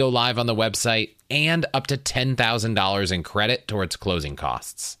before they go live on the website and up to $10,000 in credit towards closing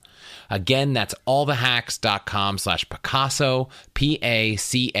costs. Again, that's allthehacks.com/Picasso,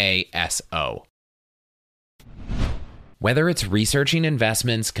 Pacaso. Whether it's researching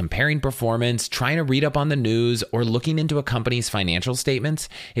investments, comparing performance, trying to read up on the news, or looking into a company's financial statements,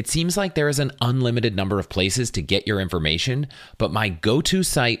 it seems like there is an unlimited number of places to get your information, but my go-to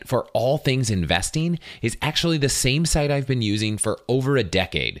site for all things investing is actually the same site I've been using for over a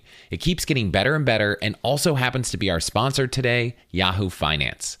decade. It keeps getting better and better and also happens to be our sponsor today, Yahoo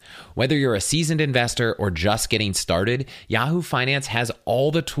Finance. Whether you're a seasoned investor or just getting started, Yahoo Finance has all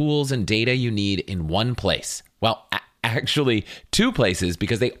the tools and data you need in one place. Well, actually, two places,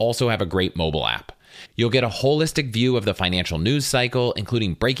 because they also have a great mobile app. You'll get a holistic view of the financial news cycle,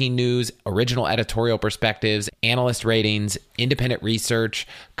 including breaking news, original editorial perspectives, analyst ratings, independent research,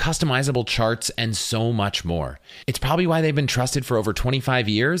 customizable charts, and so much more. It's probably why they've been trusted for over 25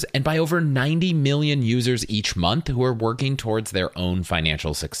 years and by over 90 million users each month who are working towards their own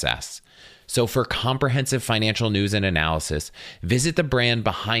financial success. So for comprehensive financial news and analysis, visit the brand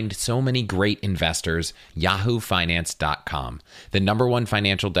behind so many great investors, yahoofinance.com. The #1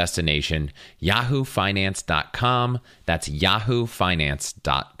 financial destination, yahoofinance.com. That's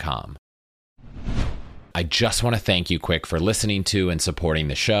yahoofinance.com. I just want to thank you quick for listening to and supporting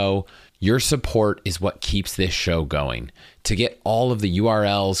the show. Your support is what keeps this show going. To get all of the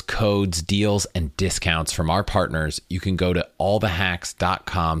URLs, codes, deals, and discounts from our partners, you can go to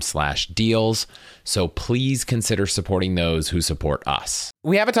allthehacks.com/deals. So please consider supporting those who support us.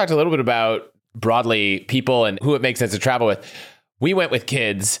 We haven't talked a little bit about broadly people and who it makes sense to travel with. We went with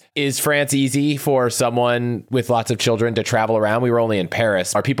kids. Is France easy for someone with lots of children to travel around? We were only in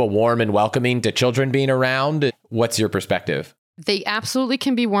Paris. Are people warm and welcoming to children being around? What's your perspective? They absolutely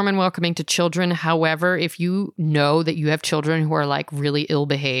can be warm and welcoming to children. However, if you know that you have children who are like really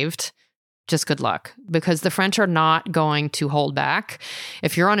ill-behaved, just good luck, because the French are not going to hold back.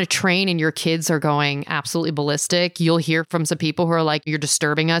 If you're on a train and your kids are going absolutely ballistic, you'll hear from some people who are like, you're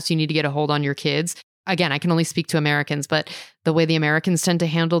disturbing us. You need to get a hold on your kids. Again, I can only speak to Americans, but the way the Americans tend to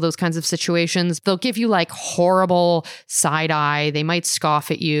handle those kinds of situations, they'll give you like horrible side eye. They might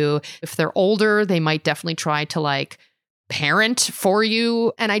scoff at you. If they're older, they might definitely try to like parent for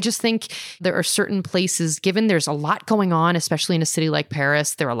you. And I just think there are certain places, given there's a lot going on, especially in a city like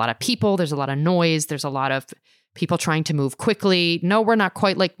Paris, there are a lot of people, there's a lot of noise, there's a lot of people trying to move quickly. No, we're not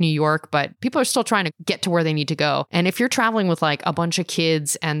quite like New York, but people are still trying to get to where they need to go. And if you're traveling with like a bunch of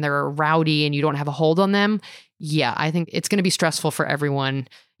kids and they're rowdy and you don't have a hold on them, yeah, I think it's going to be stressful for everyone,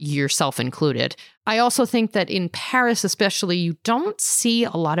 yourself included. I also think that in Paris, especially, you don't see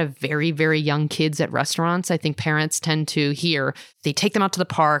a lot of very, very young kids at restaurants. I think parents tend to they take them out to the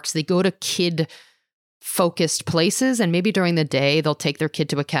parks, they go to kid-focused places, and maybe during the day, they'll take their kid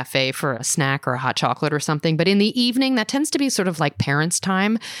to a cafe for a snack or a hot chocolate or something. But in the evening, that tends to be sort of like parents'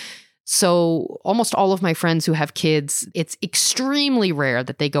 time. So almost all of my friends who have kids, it's extremely rare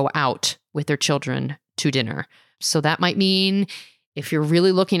that they go out with their children to dinner. So that might mean if you're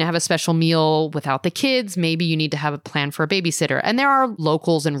really looking to have a special meal without the kids, maybe you need to have a plan for a babysitter. And there are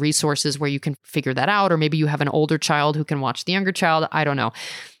locals and resources where you can figure that out. Or maybe you have an older child who can watch the younger child. I don't know.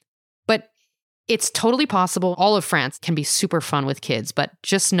 But it's totally possible. All of France can be super fun with kids, but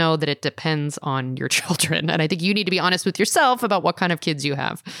just know that it depends on your children. And I think you need to be honest with yourself about what kind of kids you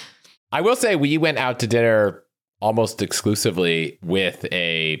have. I will say we went out to dinner almost exclusively with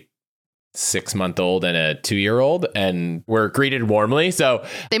a 6-month-old and a 2-year-old, and were greeted warmly. So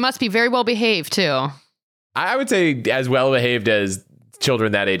they must be very well behaved too. I would say as well behaved as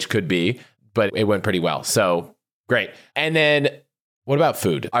children that age could be, but it went pretty well. So great. And then what about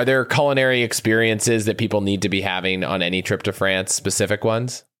food? Are there culinary experiences that people need to be having on any trip to France, specific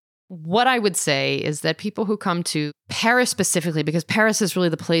ones? What I would say is that people who come to Paris specifically, because Paris is really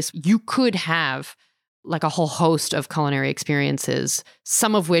the place you could have like a whole host of culinary experiences,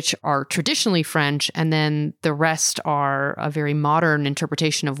 some of which are traditionally French, and then the rest are a very modern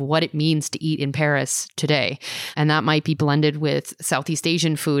interpretation of what it means to eat in Paris today. And that might be blended with Southeast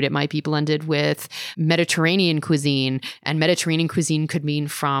Asian food. It might be blended with Mediterranean cuisine. And Mediterranean cuisine could mean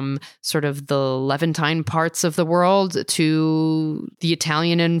from sort of the Levantine parts of the world to the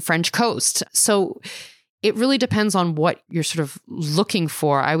Italian and French coast. So it really depends on what you're sort of looking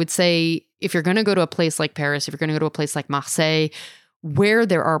for. I would say if you're going to go to a place like Paris, if you're going to go to a place like Marseille, where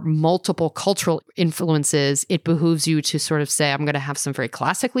there are multiple cultural influences, it behooves you to sort of say, I'm going to have some very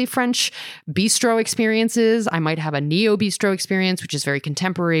classically French bistro experiences. I might have a neo-bistro experience, which is very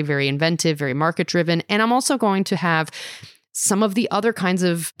contemporary, very inventive, very market-driven. And I'm also going to have some of the other kinds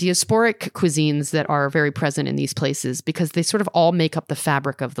of diasporic cuisines that are very present in these places, because they sort of all make up the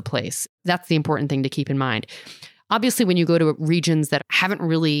fabric of the place. That's the important thing to keep in mind. Obviously, when you go to regions that haven't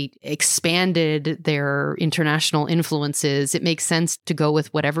really expanded their international influences, it makes sense to go with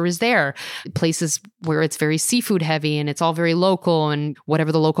whatever is there. Places where it's very seafood heavy and it's all very local and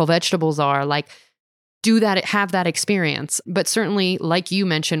whatever the local vegetables are, like do that, have that experience. But certainly, like you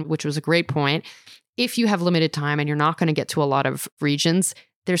mentioned, which was a great point, if you have limited time and you're not going to get to a lot of regions,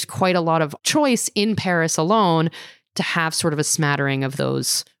 there's quite a lot of choice in Paris alone to have sort of a smattering of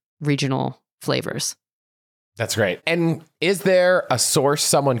those regional flavors. That's great. And is there a source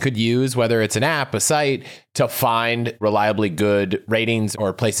someone could use, whether it's an app, a site, to find reliably good ratings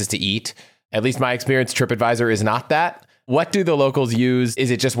or places to eat? At least my experience, TripAdvisor is not that. What do the locals use?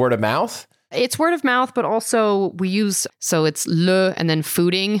 Is it just word of mouth? It's word of mouth, but also we use, so it's le and then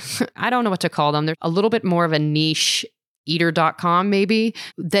fooding. I don't know what to call them. They're a little bit more of a niche, eater.com maybe,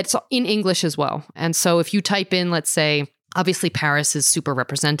 that's in English as well. And so if you type in, let's say, obviously Paris is super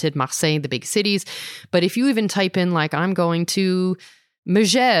represented, Marseille, the big cities. But if you even type in like, I'm going to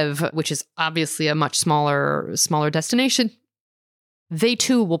Megève, which is obviously a much smaller destination, they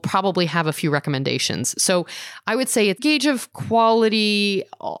too will probably have a few recommendations. So I would say it's gauge of quality,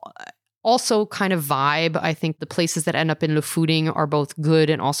 also kind of vibe. I think the places that end up in Le Fooding are both good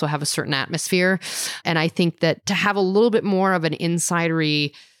and also have a certain atmosphere. And I think that to have a little bit more of an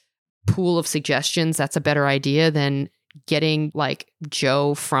insidery pool of suggestions, that's a better idea than getting like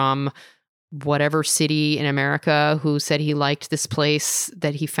Joe from whatever city in America who said he liked this place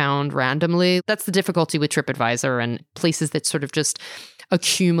that he found randomly. That's the difficulty with TripAdvisor and places that sort of just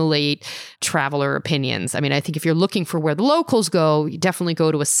accumulate traveler opinions. I mean, I think if you're looking for where the locals go, you definitely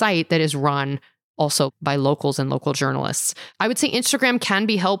go to a site that is run also by locals and local journalists. I would say Instagram can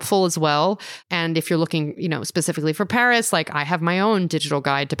be helpful as well. And if you're looking, specifically for Paris, like I have my own digital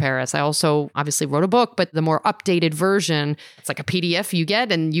guide to Paris. I also obviously wrote a book, but the more updated version, it's like a PDF you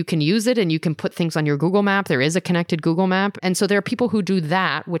get and you can use it and you can put things on your Google map. There is a connected Google map. And so there are people who do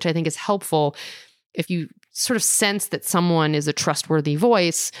that, which I think is helpful. If you sort of sense that someone is a trustworthy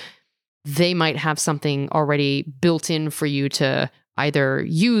voice, they might have something already built in for you to either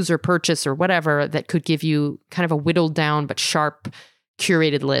use or purchase or whatever that could give you kind of a whittled down but sharp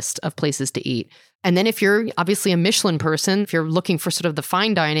curated list of places to eat. And then if you're obviously a Michelin person, if you're looking for sort of the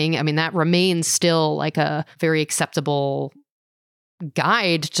fine dining, I mean, that remains still like a very acceptable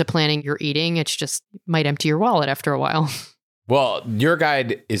guide to planning your eating. It's just might empty your wallet after a while. Well, your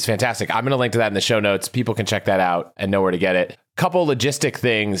guide is fantastic. I'm going to link to that in the show notes. People can check that out and know where to get it. Couple logistic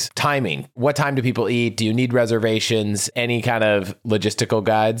things. Timing. What time do people eat? Do you need reservations? Any kind of logistical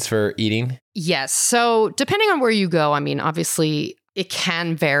guides for eating? Yes. So depending on where you go, I mean, obviously it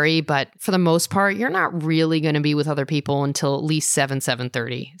can vary, but for the most part, you're not really going to be with other people until at least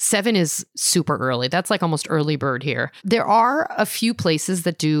 7:30. 7 is super early. That's like almost early bird here. There are a few places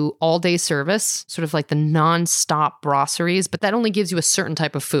that do all day service, sort of like the nonstop brasseries, but that only gives you a certain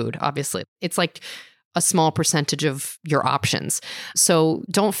type of food, obviously. It's like a small percentage of your options. So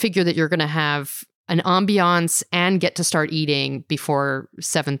don't figure that you're going to have an ambiance and get to start eating before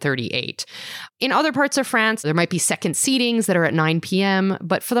 7:38. In other parts of France, there might be second seatings that are at 9 p.m.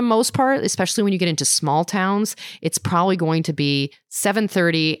 But for the most part, especially when you get into small towns, it's probably going to be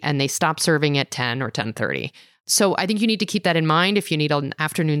 7:30 and they stop serving at 10 or 10:30. So I think you need to keep that in mind if you need an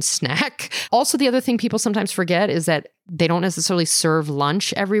afternoon snack. Also, the other thing people sometimes forget is that they don't necessarily serve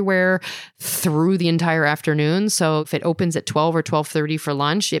lunch everywhere through the entire afternoon. So if it opens at 12 or 12:30 for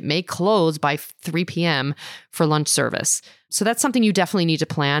lunch, it may close by 3 p.m. for lunch service. So that's something you definitely need to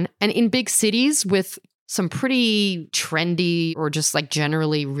plan. And in big cities with some pretty trendy or just like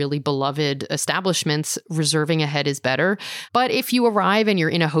generally really beloved establishments, reserving ahead is better. But if you arrive and you're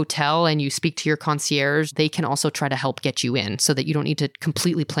in a hotel and you speak to your concierge, they can also try to help get you in so that you don't need to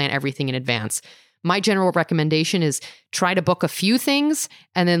completely plan everything in advance. My general recommendation is try to book a few things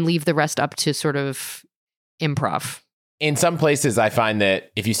and then leave the rest up to sort of improv. In some places, I find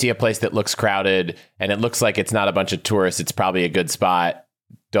that if you see a place that looks crowded and it looks like it's not a bunch of tourists, it's probably a good spot.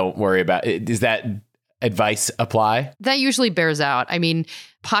 Don't worry about it. Is that advice apply? That usually bears out. I mean,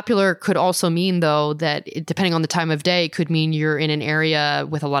 popular could also mean, though, that depending on the time of day, could mean you're in an area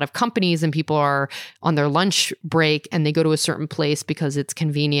with a lot of companies and people are on their lunch break and they go to a certain place because it's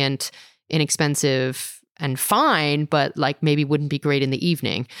convenient, inexpensive, and fine, but like maybe wouldn't be great in the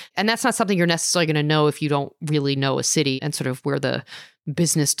evening. And that's not something you're necessarily going to know if you don't really know a city and sort of where the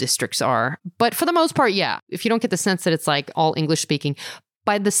business districts are. But for the most part, yeah, if you don't get the sense that it's like all English speaking.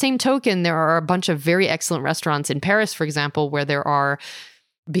 By the same token, there are a bunch of very excellent restaurants in Paris, for example, where there are,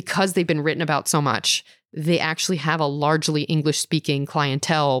 because they've been written about so much, they actually have a largely English-speaking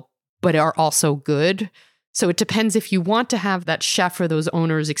clientele, but are also good. So it depends if you want to have that chef or those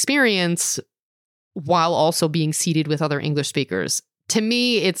owners experience while also being seated with other English speakers. To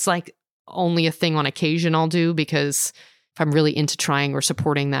me, it's like only a thing on occasion I'll do because if I'm really into trying or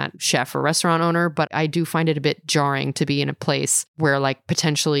supporting that chef or restaurant owner, but I do find it a bit jarring to be in a place where like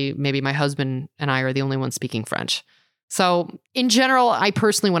potentially maybe my husband and I are the only ones speaking French. So in general, I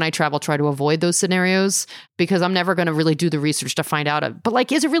personally, when I travel, try to avoid those scenarios because I'm never going to really do the research to find out. But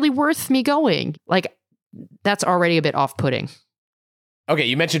like, is it really worth me going? Like, that's already a bit off-putting. Okay,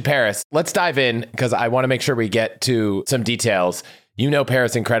 you mentioned Paris. Let's dive in because I want to make sure we get to some details. You know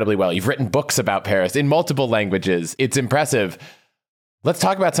Paris incredibly well. You've written books about Paris in multiple languages. It's impressive. Let's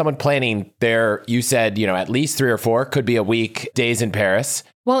talk about someone planning their, you said, at least 3 or 4, could be a week, days in Paris.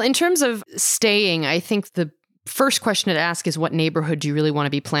 Well, in terms of staying, I think the first question to ask is what neighborhood do you really want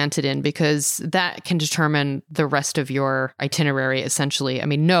to be planted in? Because that can determine the rest of your itinerary, essentially. I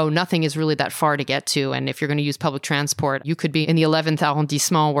mean, no, nothing is really that far to get to. And if you're going to use public transport, you could be in the 11th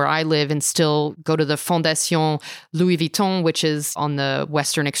arrondissement where I live and still go to the Fondation Louis Vuitton, which is on the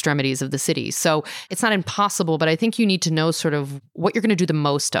western extremities of the city. So it's not impossible, but I think you need to know sort of what you're going to do the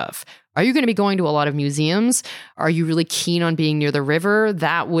most of. Are you going to be going to a lot of museums? Are you really keen on being near the river?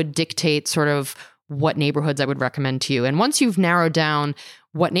 That would dictate sort of what neighborhoods I would recommend to you. And once you've narrowed down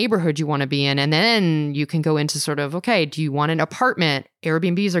what neighborhood you want to be in, and then you can go into sort of, okay, do you want an apartment?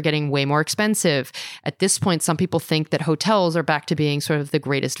 Airbnbs are getting way more expensive. At this point, some people think that hotels are back to being sort of the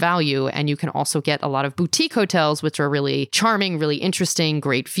greatest value. And you can also get a lot of boutique hotels, which are really charming, really interesting,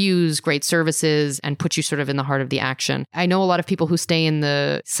 great views, great services, and put you sort of in the heart of the action. I know a lot of people who stay in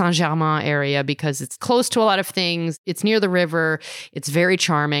the Saint-Germain area because it's close to a lot of things. It's near the river. It's very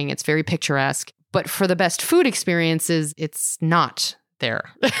charming. It's very picturesque. But for the best food experiences, it's not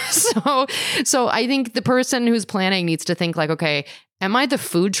there. So I think the person who's planning needs to think like, okay, am I the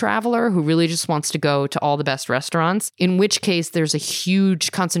food traveler who really just wants to go to all the best restaurants? In which case, there's a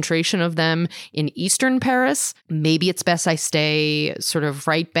huge concentration of them in Eastern Paris. Maybe it's best I stay sort of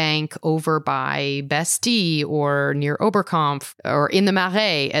right bank over by Bastille or near Oberkampf or in the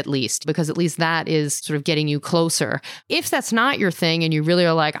Marais at least, because at least that is sort of getting you closer. If that's not your thing and you really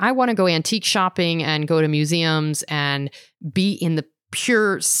are like, I want to go antique shopping and go to museums and be in the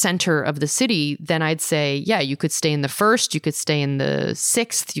pure center of the city, then I'd say, yeah, you could stay in the 1st, you could stay in the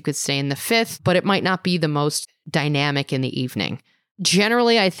 6th, you could stay in the 5th, but it might not be the most dynamic in the evening.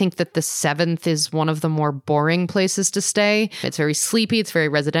 Generally, I think that the 7th is one of the more boring places to stay. It's very sleepy, it's very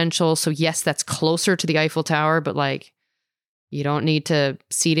residential. So yes, that's closer to the Eiffel Tower, but like, you don't need to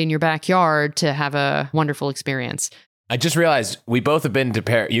see it in your backyard to have a wonderful experience. I just realized we both have been to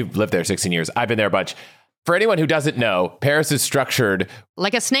Paris. You've lived there 16 years. I've been there a bunch. For anyone who doesn't know, Paris is structured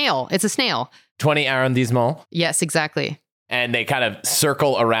like a snail. It's a snail. 20 arrondissements. Yes, exactly. And they kind of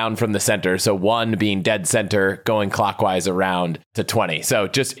circle around from the center. So 1 being dead center, going clockwise around to 20. So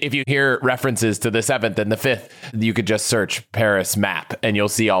just if you hear references to the 7th and the 5th, you could just search Paris map and you'll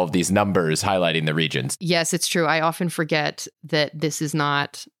see all of these numbers highlighting the regions. Yes, it's true. I often forget that this is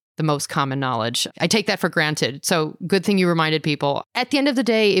not the most common knowledge. I take that for granted. So good thing you reminded people. At the end of the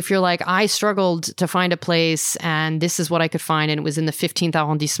day, if you're like, I struggled to find a place and this is what I could find and it was in the 15th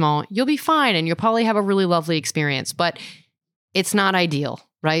arrondissement, you'll be fine and you'll probably have a really lovely experience, but it's not ideal,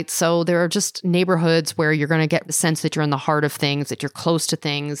 right? So there are just neighborhoods where you're going to get the sense that you're in the heart of things, that you're close to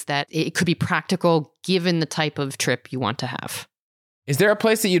things, that it could be practical given the type of trip you want to have. Is there a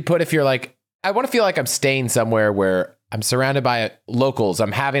place that you'd put if you're like, I want to feel like I'm staying somewhere where I'm surrounded by locals.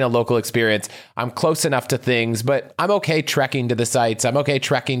 I'm having a local experience. I'm close enough to things, but I'm okay trekking to the sites. I'm okay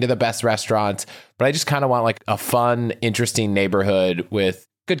trekking to the best restaurants, but I just kind of want like a fun, interesting neighborhood with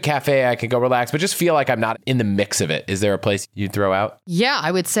good cafe. I can go relax, but just feel like I'm not in the mix of it. Is there a place you'd throw out? Yeah,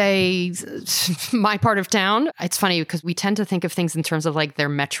 I would say my part of town. It's funny because we tend to think of things in terms of like their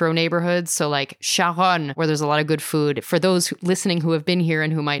metro neighborhoods. So like Charonne, where there's a lot of good food. For those listening who have been here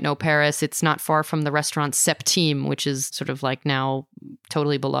and who might know Paris, it's not far from the restaurant Septime, which is sort of like now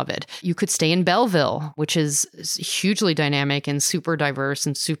totally beloved. You could stay in Belleville, which is hugely dynamic and super diverse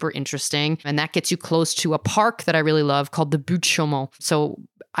and super interesting. And that gets you close to a park that I really love called the Butte Chaumont. So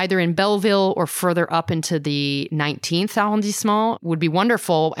either in Belleville or further up into the 19th arrondissement would be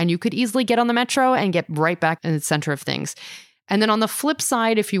wonderful. And you could easily get on the metro and get right back in the center of things. And then on the flip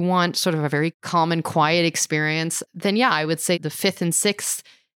side, if you want sort of a very calm and quiet experience, then yeah, I would say the 5th and 6th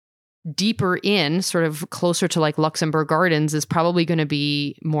deeper in, sort of closer to like Luxembourg Gardens, is probably going to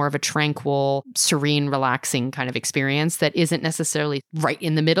be more of a tranquil, serene, relaxing kind of experience that isn't necessarily right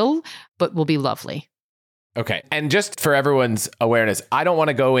in the middle, but will be lovely. Okay. And just for everyone's awareness, I don't want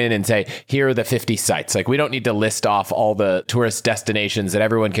to go in and say, here are the 50 sites. Like, we don't need to list off all the tourist destinations that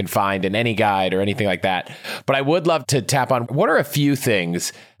everyone can find in any guide or anything like that. But I would love to tap on what are a few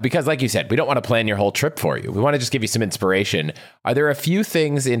things, because like you said, we don't want to plan your whole trip for you. We want to just give you some inspiration. Are there a few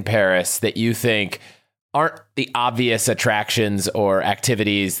things in Paris that you think aren't the obvious attractions or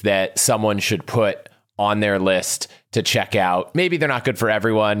activities that someone should put on their list to check out? Maybe they're not good for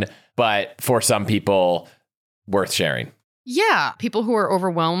everyone, but for some people, worth sharing. Yeah. People who are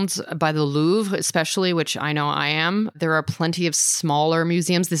overwhelmed by the Louvre, especially, which I know I am. There are plenty of smaller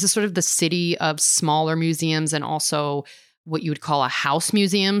museums. This is sort of the city of smaller museums and also what you would call a house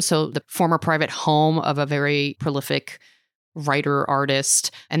museum. So the former private home of a very prolific writer,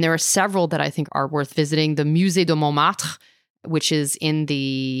 artist. And there are several that I think are worth visiting. The Musée de Montmartre, which is in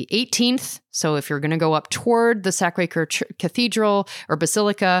the 18th. So if you're going to go up toward the Sacré-Cœur Cathedral or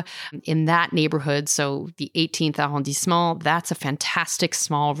Basilica in that neighborhood, so the 18th arrondissement, that's a fantastic,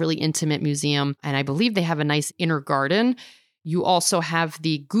 small, really intimate museum. And I believe they have a nice inner garden. You also have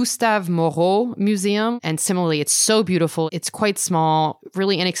the Gustave Moreau Museum. And similarly, it's so beautiful. It's quite small,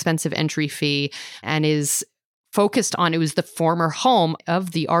 really inexpensive entry fee, and is focused on, it was the former home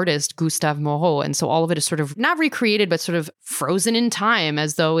of the artist Gustave Moreau. And so all of it is sort of not recreated, but sort of frozen in time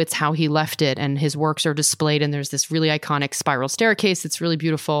as though it's how he left it. And his works are displayed. And there's this really iconic spiral staircase. It's really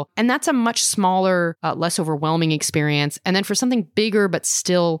beautiful. And that's a much smaller, less overwhelming experience. And then for something bigger, but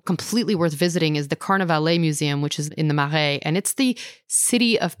still completely worth visiting, is the Carnavalet Museum, which is in the Marais. And it's the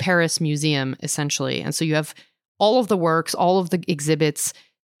City of Paris Museum, essentially. And so you have all of the works, all of the exhibits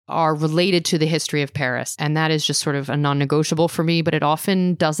are related to the history of Paris. And that is just sort of a non-negotiable for me, but it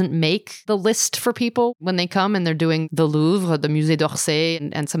often doesn't make the list for people when they come and they're doing the Louvre, the Musée d'Orsay,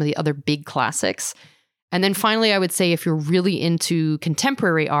 and some of the other big classics. And then finally, I would say if you're really into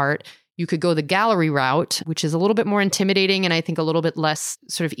contemporary art, You could go the gallery route, which is a little bit more intimidating and I think a little bit less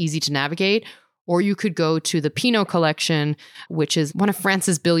sort of easy to navigate. Or you could go to the Pinot collection, which is one of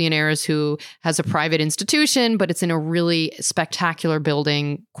France's billionaires who has a private institution, but it's in a really spectacular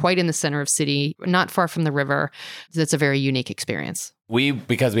building, quite in the center of city, not far from the river. That's a very unique experience.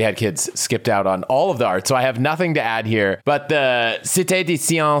 Because we had kids, skipped out on all of the art, so I have nothing to add here. But the Cité des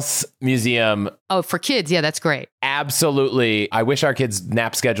Sciences Museum. Oh, for kids. Yeah, that's great. Absolutely. I wish our kids'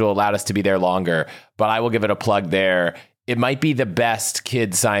 nap schedule allowed us to be there longer, but I will give it a plug there. It might be the best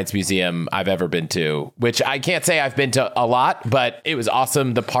kids' science museum I've ever been to, which I can't say I've been to a lot, but it was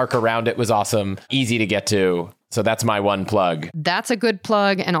awesome. The park around it was awesome, easy to get to. So that's my one plug. That's a good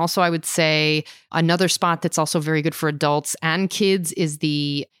plug. And also I would say another spot that's also very good for adults and kids is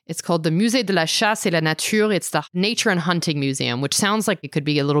it's called the Musée de la Chasse et la Nature. It's the Nature and Hunting Museum, which sounds like it could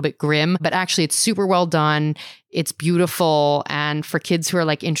be a little bit grim, but actually it's super well done. It's beautiful. And for kids who are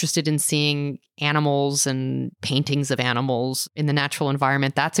like interested in seeing animals and paintings of animals in the natural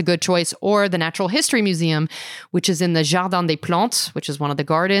environment, that's a good choice. Or the Natural History Museum, which is in the Jardin des Plantes, which is one of the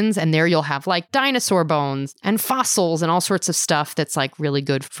gardens. And there you'll have like dinosaur bones and fossils and all sorts of stuff that's like really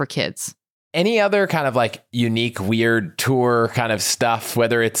good for kids. Any other kind of like unique, weird tour kind of stuff,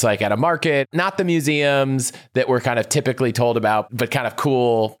 whether it's like at a market, not the museums that we're kind of typically told about, but kind of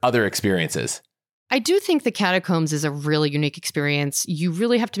cool other experiences? I do think the catacombs is a really unique experience. You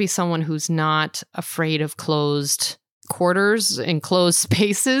really have to be someone who's not afraid of closed quarters and closed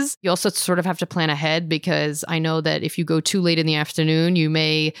spaces. You also sort of have to plan ahead because I know that if you go too late in the afternoon, you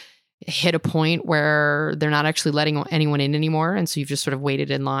may hit a point where they're not actually letting anyone in anymore. And so you've just sort of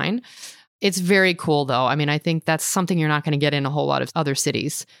waited in line. It's very cool, though. I mean, I think that's something you're not going to get in a whole lot of other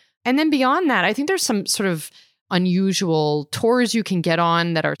cities. And then beyond that, I think there's some sort of unusual tours you can get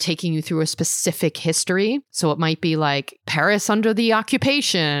on that are taking you through a specific history. So it might be like Paris under the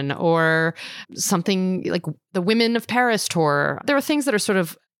occupation or something like the Women of Paris tour. There are things that are sort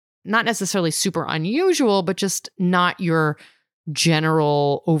of not necessarily super unusual, but just not your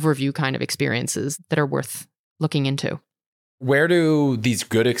general overview kind of experiences that are worth looking into. Where do these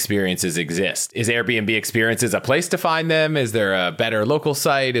good experiences exist? Is Airbnb Experiences a place to find them? Is there a better local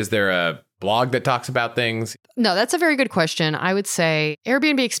site? Is there a blog that talks about things? No, that's a very good question. I would say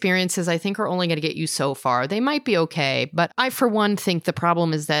Airbnb Experiences, I think, are only going to get you so far. They might be okay, but I, for one, think the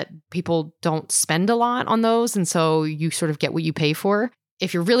problem is that people don't spend a lot on those. And so you sort of get what you pay for.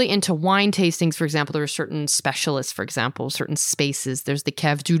 If you're really into wine tastings, for example, there are certain specialists, for example, certain spaces. There's the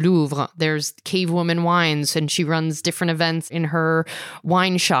Cave du Louvre. There's Cave Woman Wines, and she runs different events in her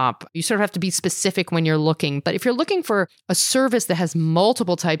wine shop. You sort of have to be specific when you're looking. But if you're looking for a service that has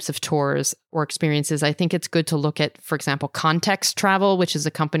multiple types of tours or experiences, I think it's good to look at, for example, Context Travel, which is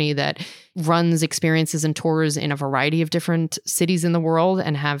a company that runs experiences and tours in a variety of different cities in the world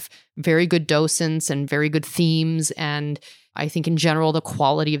and have very good docents and very good themes. And I think in general, the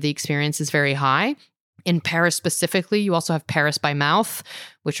quality of the experience is very high. In Paris specifically, you also have Paris by Mouth,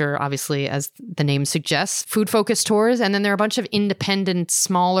 which are obviously, as the name suggests, food-focused tours. And then there are a bunch of independent,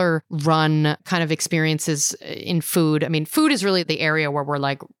 smaller run kind of experiences in food. I mean, food is really the area where we're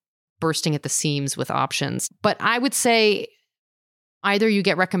like bursting at the seams with options. But I would say either you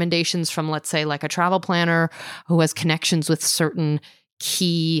get recommendations from, let's say, like a travel planner who has connections with certain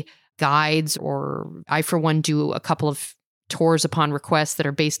key guides, or I, for one, do a couple of tours upon request that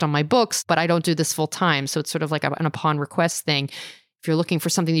are based on my books, but I don't do this full time. So it's sort of like an upon request thing. If you're looking for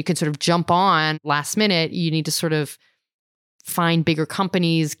something you can sort of jump on last minute, you need to sort of find bigger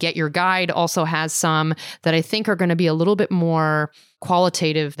companies. Get Your Guide also has some that I think are going to be a little bit more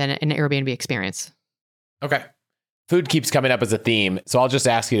qualitative than an Airbnb experience. Okay. Food keeps coming up as a theme. So I'll just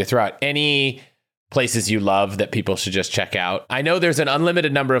ask you to throw out any places you love that people should just check out. I know there's an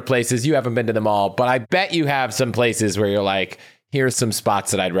unlimited number of places. You haven't been to them all, but I bet you have some places where you're like, here's some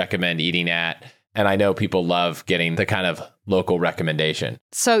spots that I'd recommend eating at. And I know people love getting the kind of local recommendation.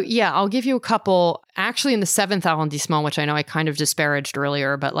 So yeah, I'll give you a couple. Actually, in the 7th arrondissement, which I know I kind of disparaged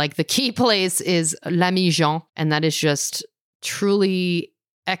earlier, but like the key place is L'Ami Jean. And that is just truly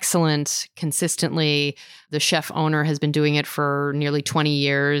excellent consistently. The chef owner has been doing it for nearly 20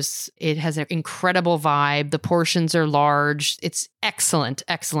 years. It has an incredible vibe. The portions are large. It's excellent,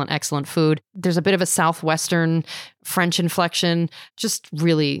 excellent, excellent food. There's a bit of a Southwestern French inflection, just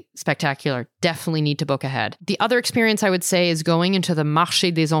really spectacular. Definitely need to book ahead. The other experience I would say is going into the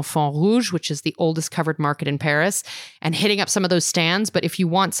Marché des Enfants Rouges, which is the oldest covered market in Paris, and hitting up some of those stands. But if you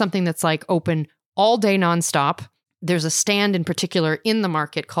want something that's like open all day nonstop, there's a stand in particular in the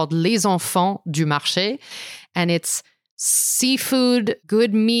market called Les Enfants du Marché, and it's seafood,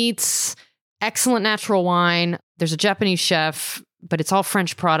 good meats, excellent natural wine. There's a Japanese chef, but it's all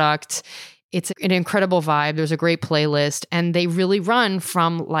French product. It's an incredible vibe. There's a great playlist, and they really run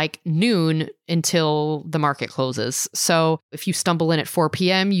from like noon until the market closes. So if you stumble in at 4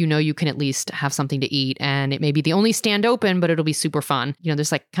 p.m., you know you can at least have something to eat, and it may be the only stand open, but it'll be super fun. You know,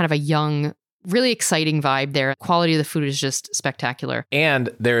 there's like kind of a young, really exciting vibe there. Quality of the food is just spectacular.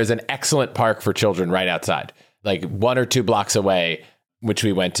 And there is an excellent park for children right outside, like 1 or 2 blocks away, which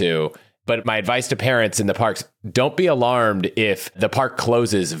we went to. But my advice to parents in the parks, don't be alarmed if the park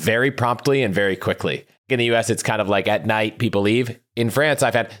closes very promptly and very quickly. In the US, it's kind of like at night, people leave. In France,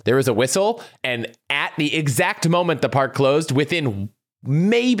 I've had, there was a whistle, and at the exact moment the park closed, within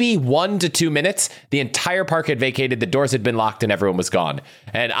maybe 1 to 2 minutes, the entire park had vacated, the doors had been locked, and everyone was gone.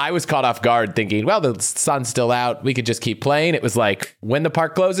 And I was caught off guard thinking, well, the sun's still out, we could just keep playing. It was like, when the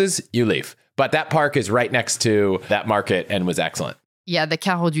park closes, you leave. But that park is right next to that market and was excellent. Yeah, the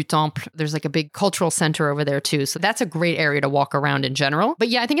Carreau du Temple, there's like a big cultural center over there too. So that's a great area to walk around in general. But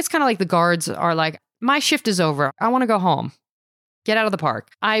yeah, I think it's kind of like the guards are like, my shift is over. I want to go home. Get out of the park.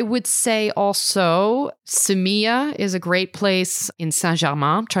 I would say also Semilla is a great place in Saint-Germain.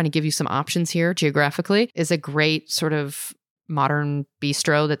 I'm trying to give you some options here geographically. Is a great sort of modern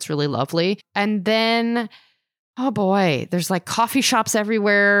bistro that's really lovely. And then, oh boy, there's like coffee shops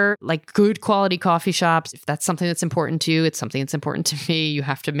everywhere, like good quality coffee shops. If that's something that's important to you, it's something that's important to me. You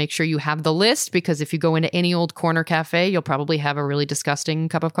have to make sure you have the list, because if you go into any old corner cafe, you'll probably have a really disgusting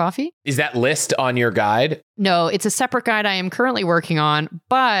cup of coffee. Is that list on your guide? No, it's a separate guide I am currently working on,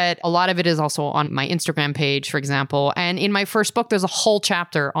 but a lot of it is also on my Instagram page, for example. And in my first book, there's a whole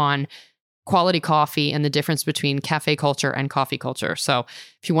chapter on quality coffee and the difference between cafe culture and coffee culture. So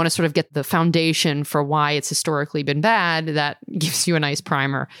if you want to sort of get the foundation for why it's historically been bad, that gives you a nice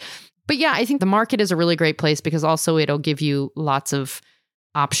primer. But yeah, I think the market is a really great place because also it'll give you lots of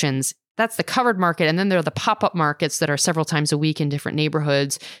options. That's the covered market. And then there are the pop-up markets that are several times a week in different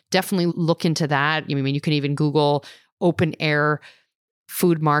neighborhoods. Definitely look into that. I mean, you can even Google open air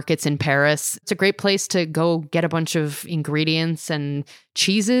food markets in Paris. It's a great place to go get a bunch of ingredients and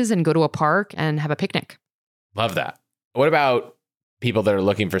cheeses and go to a park and have a picnic. Love that. What about people that are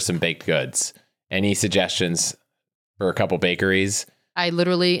looking for some baked goods? Any suggestions for a couple bakeries? I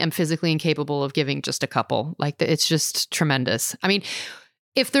literally am physically incapable of giving just a couple. Like, it's just tremendous. I mean,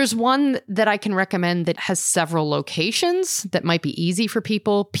 if there's one that I can recommend that has several locations that might be easy for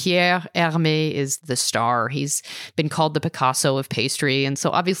people, Pierre Hermé is the star. He's been called the Picasso of pastry. And so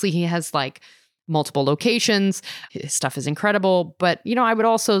obviously he has like multiple locations. His stuff is incredible. But, you know, I would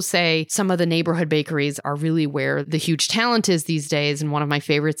also say some of the neighborhood bakeries are really where the huge talent is these days. And one of my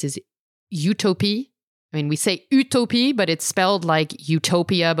favorites is Utopie. I mean, we say utopie, but it's spelled like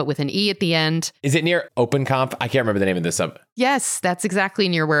utopia, but with an E at the end. Is it near Open Comp? I can't remember the name of this sub. Yes, that's exactly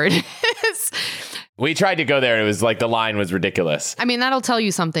near where it is. We tried to go there. And it was like the line was ridiculous. I mean, that'll tell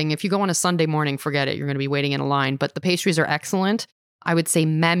you something. If you go on a Sunday morning, forget it. You're going to be waiting in a line. But the pastries are excellent. I would say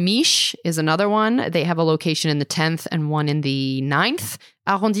Mamiche is another one. They have a location in the 10th and one in the 9th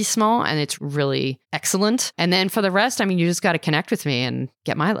arrondissement, and it's really excellent. And then for the rest, I mean, you just got to connect with me and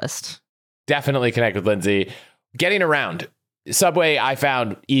get my list. Definitely connect with Lindsey. Getting around. Subway, I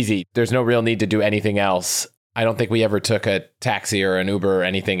found easy. There's no real need to do anything else. I don't think we ever took a taxi or an Uber or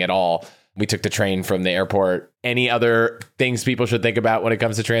anything at all. We took the train from the airport. Any other things people should think about when it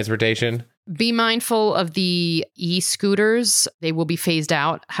comes to transportation? Be mindful of the e-scooters. They will be phased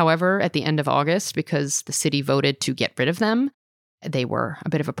out, however, at the end of August because the city voted to get rid of them. They were a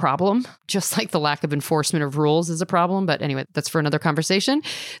bit of a problem, just like the lack of enforcement of rules is a problem. But anyway, that's for another conversation.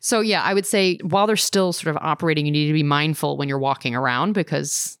 So yeah, I would say while they're still sort of operating, you need to be mindful when you're walking around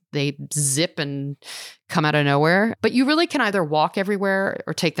because they zip and come out of nowhere. But you really can either walk everywhere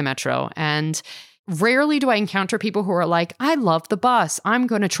or take the metro. And rarely do I encounter people who are like, I love the bus. I'm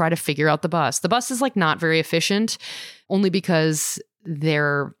going to try to figure out the bus. The bus is like not very efficient, only because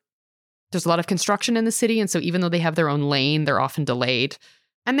there's a lot of construction in the city. And so even though they have their own lane, they're often delayed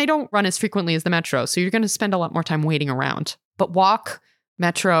and they don't run as frequently as the metro. So you're going to spend a lot more time waiting around. But walk,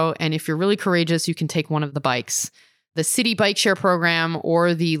 metro, and if you're really courageous, you can take one of the bikes. The city bike share program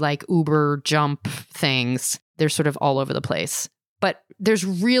or the like Uber jump things, they're sort of all over the place. But there's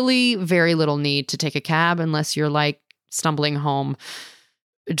really very little need to take a cab unless you're like stumbling home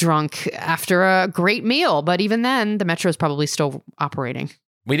drunk after a great meal. But even then, the metro is probably still operating.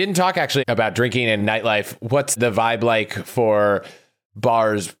 We didn't talk actually about drinking and nightlife. What's the vibe like for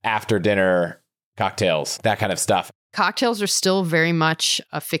bars after dinner, cocktails, that kind of stuff? Cocktails are still very much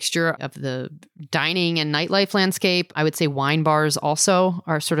a fixture of the dining and nightlife landscape. I would say wine bars also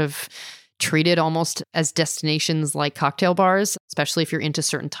are sort of treated almost as destinations like cocktail bars, especially if you're into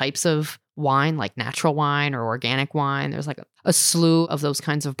certain types of wine, like natural wine or organic wine. There's like a slew of those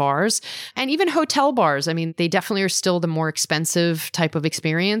kinds of bars. And even hotel bars. I mean, they definitely are still the more expensive type of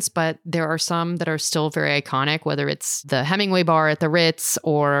experience, but there are some that are still very iconic, whether it's the Hemingway bar at the Ritz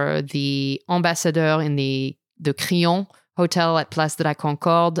or the Ambassadeur in the Crillon Hotel at Place de la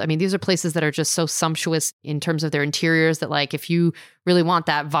Concorde. I mean, these are places that are just so sumptuous in terms of their interiors that, like, if you really want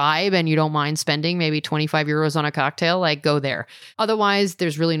that vibe and you don't mind spending maybe 25 euros on a cocktail, like, go there. Otherwise,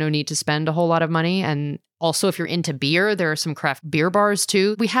 there's really no need to spend a whole lot of money. And also, if you're into beer, there are some craft beer bars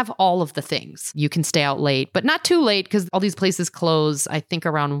too. We have all of the things. You can stay out late, but not too late because all these places close, I think,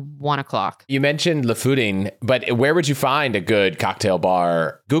 around 1 o'clock. You mentioned Le Fooding, but where would you find a good cocktail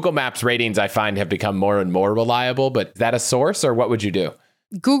bar? Google Maps ratings, I find, have become more and more reliable, but is that a source or what would you do?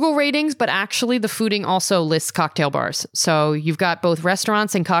 Google ratings, but actually the Fooding also lists cocktail bars. So you've got both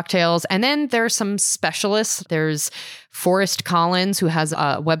restaurants and cocktails. And then there's some specialists. There's Forrest Collins, who has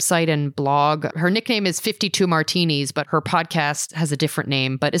a website and blog. Her nickname is 52 Martinis, but her podcast has a different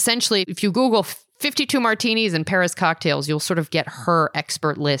name. But essentially, if you Google 52 Martinis and Paris cocktails, you'll sort of get her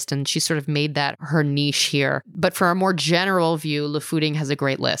expert list. And she sort of made that her niche here. But for a more general view, Le Fooding has a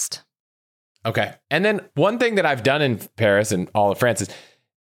great list. Okay. And then one thing that I've done in Paris and all of France is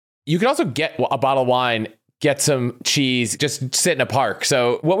you can also get a bottle of wine, get some cheese, just sit in a park.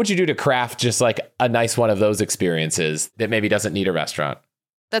 So what would you do to craft just like a nice one of those experiences that maybe doesn't need a restaurant?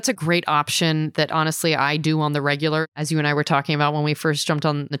 That's a great option that honestly I do on the regular. As you and I were talking about when we first jumped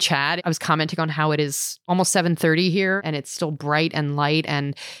on the chat, I was commenting on how it is almost 7:30 here and it's still bright and light.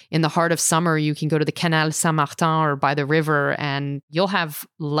 And in the heart of summer, you can go to the Canal Saint-Martin or by the river and you'll have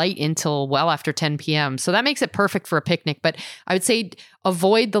light until well after 10 p.m. So that makes it perfect for a picnic. But I would say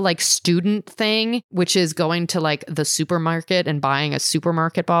avoid the like student thing, which is going to like the supermarket and buying a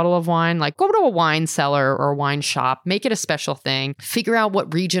supermarket bottle of wine. Like go to a wine cellar or a wine shop, make it a special thing, figure out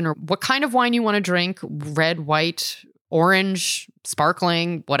what region or what kind of wine you want to drink, red, white, orange,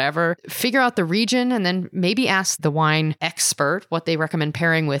 sparkling, whatever. Figure out the region and then maybe ask the wine expert what they recommend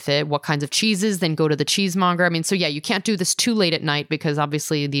pairing with it, what kinds of cheeses, then go to the cheesemonger. I mean, so yeah, you can't do this too late at night because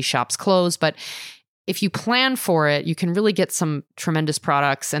obviously these shops close, but if you plan for it, you can really get some tremendous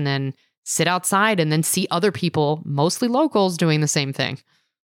products and then sit outside and then see other people, mostly locals, doing the same thing.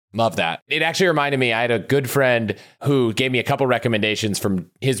 Love that. It actually reminded me, I had a good friend who gave me a couple recommendations from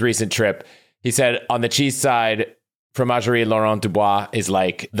his recent trip. He said on the cheese side, Fromagerie Laurent Dubois is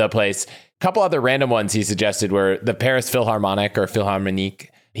like the place. A couple other random ones he suggested were the Paris Philharmonic or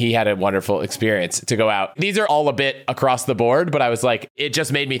Philharmonique. He had a wonderful experience to go out. These are all a bit across the board, but I was like, it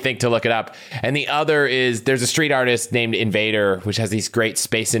just made me think to look it up. And the other is there's a street artist named Invader, which has these great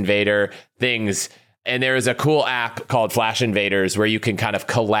Space Invader things. And there is a cool app called Flash Invaders where you can kind of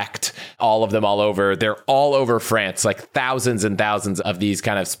collect all of them all over. They're all over France, like thousands and thousands of these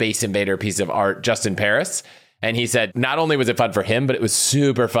kind of Space Invader pieces of art just in Paris. And he said not only was it fun for him, but it was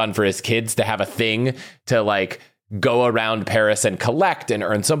super fun for his kids to have a thing to like go around Paris and collect and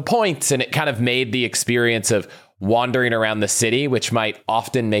earn some points. And it kind of made the experience of wandering around the city, which might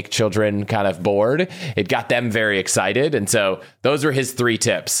often make children kind of bored. It got them very excited. And so those were his 3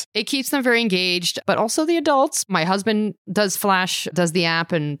 tips. It keeps them very engaged, but also the adults. My husband does Flash, does the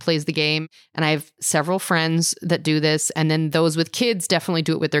app and plays the game. And I have several friends that do this. And then those with kids definitely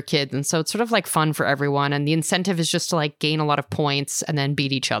do it with their kids. And so it's sort of like fun for everyone. And the incentive is just to like gain a lot of points and then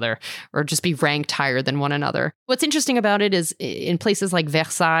beat each other or just be ranked higher than one another. What's interesting about it is in places like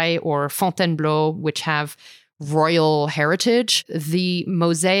Versailles or Fontainebleau, which have royal heritage, the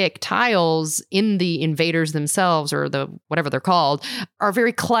mosaic tiles in the invaders themselves, or the whatever they're called, are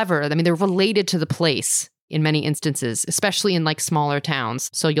very clever. I mean, they're related to the place in many instances, especially in like smaller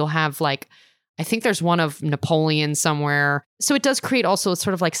towns. So you'll have like, I think there's one of Napoleon somewhere. So it does create also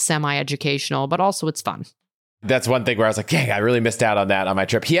sort of like semi-educational, but also it's fun. That's one thing where I was like, dang, I really missed out on that on my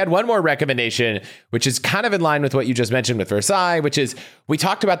trip. He had one more recommendation, which is kind of in line with what you just mentioned with Versailles, which is we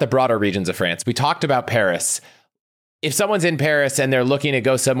talked about the broader regions of France. We talked about Paris. If someone's in Paris and they're looking to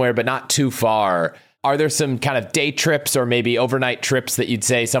go somewhere, but not too far, are there some kind of day trips or maybe overnight trips that you'd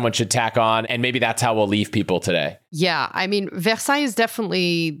say someone should tack on? And maybe that's how we'll leave people today. Yeah, I mean, Versailles is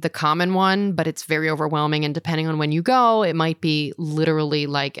definitely the common one, but it's very overwhelming. And depending on when you go, it might be literally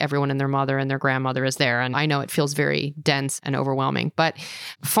like everyone and their mother and their grandmother is there. And I know it feels very dense and overwhelming. But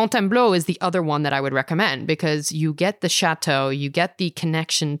Fontainebleau is the other one that I would recommend because you get the chateau, you get the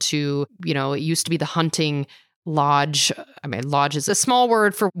connection to, you know, it used to be the hunting lodge. I mean, lodge is a small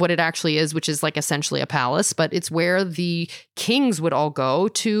word for what it actually is, which is like essentially a palace, but it's where the kings would all go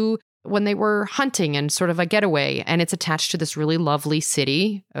to when they were hunting and sort of a getaway. And it's attached to this really lovely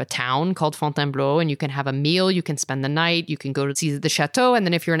city, a town called Fontainebleau. And you can have a meal, you can spend the night, you can go to see the chateau. And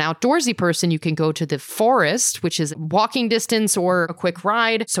then if you're an outdoorsy person, you can go to the forest, which is walking distance or a quick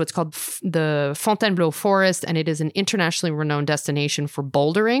ride. So it's called the Fontainebleau Forest, and it is an internationally renowned destination for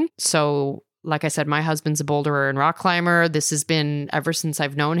bouldering. So like I said, my husband's a boulderer and rock climber. This has been, ever since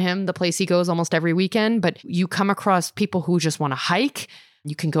I've known him, the place he goes almost every weekend. But you come across people who just want to hike.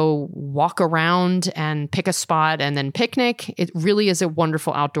 You can go walk around and pick a spot and then picnic. It really is a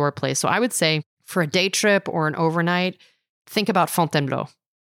wonderful outdoor place. So I would say for a day trip or an overnight, think about Fontainebleau.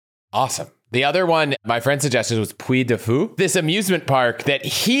 Awesome. The other one my friend suggested was Puy de Fou, this amusement park that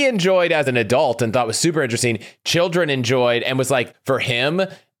he enjoyed as an adult and thought was super interesting. Children enjoyed and was like, for him,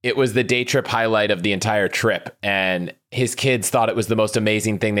 it was the day trip highlight of the entire trip. And his kids thought it was the most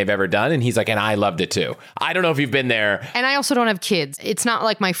amazing thing they've ever done. And he's like, and I loved it too. I don't know if you've been there. And I also don't have kids. It's not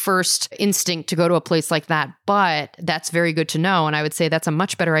like my first instinct to go to a place like that, but that's very good to know. And I would say that's a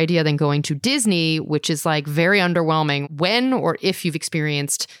much better idea than going to Disney, which is like very underwhelming when or if you've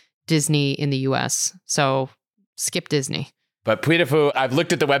experienced Disney in the US. So skip Disney. But Puy de Fou, I've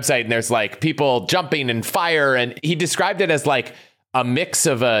looked at the website and there's like people jumping and fire. And he described it as like a mix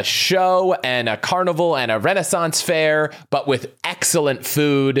of a show and a carnival and a Renaissance fair, but with excellent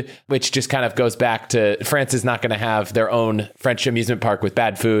food, which just kind of goes back to France is not going to have their own French amusement park with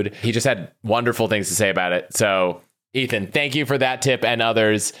bad food. He just had wonderful things to say about it. So Ethan, thank you for that tip and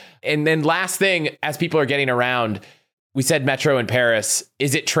others. And then last thing, as people are getting around, we said metro in Paris.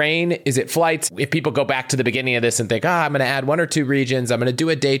 Is it train? Is it flights? If people go back to the beginning of this and think, I'm going to add one or two regions, I'm going to do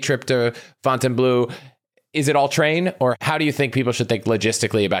a day trip to Fontainebleau. Is it all train, or how do you think people should think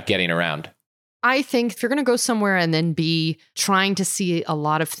logistically about getting around? I think if you're going to go somewhere and then be trying to see a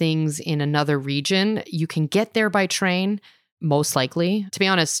lot of things in another region, you can get there by train, most likely. To be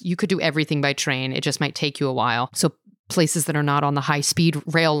honest, you could do everything by train. It just might take you a while. So places that are not on the high-speed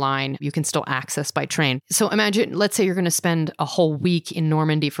rail line, you can still access by train. So imagine, let's say you're going to spend a whole week in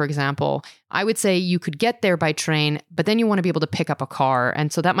Normandy, for example. I would say you could get there by train, but then you want to be able to pick up a car.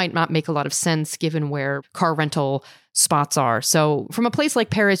 And so that might not make a lot of sense given where car rental spots are. So from a place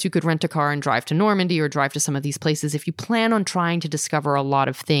like Paris, you could rent a car and drive to Normandy or drive to some of these places if you plan on trying to discover a lot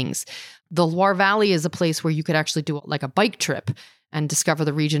of things. The Loire Valley is a place where you could actually do like a bike trip and discover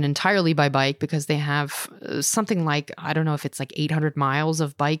the region entirely by bike because they have something like, I don't know if it's like 800 miles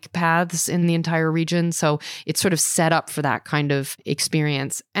of bike paths in the entire region. So it's sort of set up for that kind of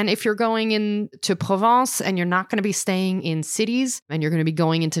experience. And if you're going into Provence and you're not going to be staying in cities and you're going to be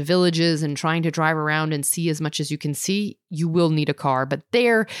going into villages and trying to drive around and see as much as you can see, you will need a car. But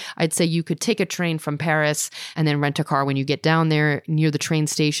there, I'd say you could take a train from Paris and then rent a car when you get down there near the train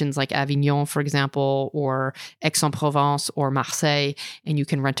stations like Avignon, for example, or Aix-en-Provence or Marseille, and you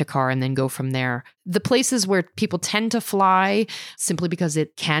can rent a car and then go from there. The places where people tend to fly simply because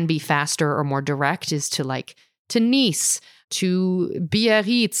it can be faster or more direct is to Nice, to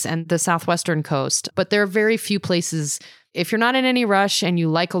Biarritz and the southwestern coast. But there are very few places. If you're not in any rush and you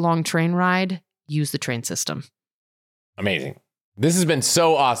like a long train ride, use the train system. Amazing. This has been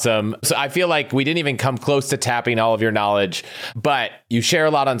so awesome. So I feel like we didn't even come close to tapping all of your knowledge, but you share a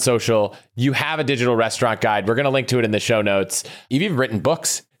lot on social. You have a digital restaurant guide. We're going to link to it in the show notes. You've even written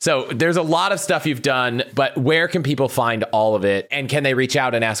books. So there's a lot of stuff you've done, but where can people find all of it? And can they reach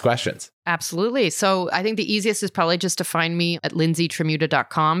out and ask questions? Absolutely. So I think the easiest is probably just to find me at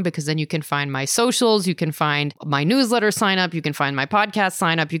lindseytramuta.com, because then you can find my socials, you can find my newsletter sign up, you can find my podcast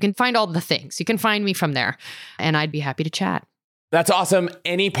sign up, you can find all the things. You can find me from there, and I'd be happy to chat. That's awesome.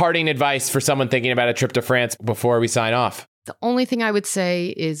 Any parting advice for someone thinking about a trip to France before we sign off? The only thing I would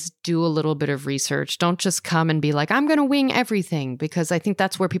say is do a little bit of research. Don't just come and be like, I'm going to wing everything, because I think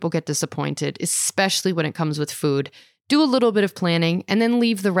that's where people get disappointed, especially when it comes with food. Do a little bit of planning and then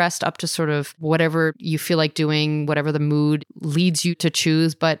leave the rest up to sort of whatever you feel like doing, whatever the mood leads you to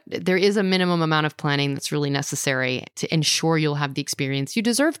choose. But there is a minimum amount of planning that's really necessary to ensure you'll have the experience you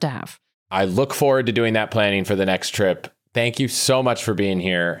deserve to have. I look forward to doing that planning for the next trip. Thank you so much for being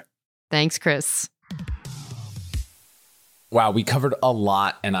here. Thanks, Chris. Wow, we covered a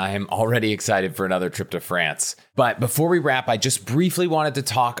lot, and I am already excited for another trip to France. But before we wrap, I just briefly wanted to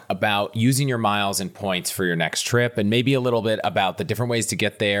talk about using your miles and points for your next trip, and maybe a little bit about the different ways to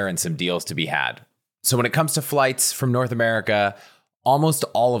get there and some deals to be had. So when it comes to flights from North America, almost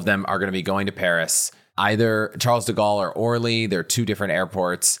all of them are going to be going to Paris, either Charles de Gaulle or Orly. They're two different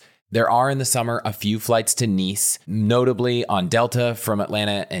airports. There are in the summer a few flights to Nice, notably on Delta from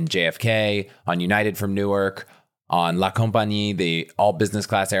Atlanta and JFK, on United from Newark, on La Compagnie, the all business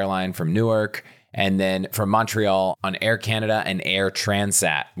class airline from Newark, And then from Montreal on Air Canada and Air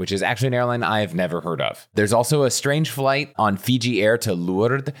Transat, which is actually an airline I have never heard of. There's also a strange flight on Fiji Air to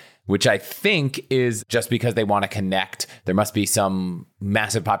Lourdes, which I think is just because they want to connect. There must be some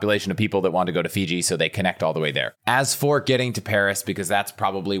massive population of people that want to go to Fiji, so they connect all the way there. As for getting to Paris, because that's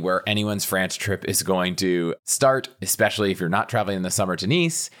probably where anyone's France trip is going to start, especially if you're not traveling in the summer to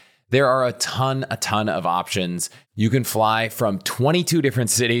Nice, there are a ton of options. You can fly from 22 different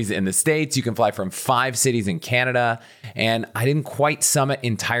cities in the States. You can fly from 5 cities in Canada. And I didn't quite sum it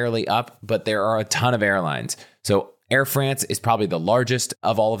entirely up, but there are a ton of airlines. So Air France is probably the largest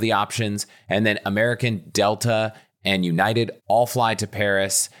of all of the options. And then American, Delta, and United all fly to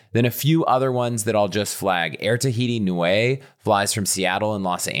Paris. Then a few other ones that I'll just flag. Air Tahiti Nui flies from Seattle and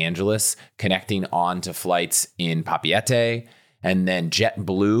Los Angeles, connecting on to flights in Papeete. And then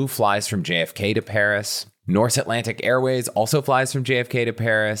JetBlue flies from JFK to Paris. North Atlantic Airways also flies from JFK to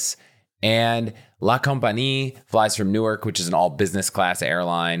Paris. And La Compagnie flies from Newark, which is an all business class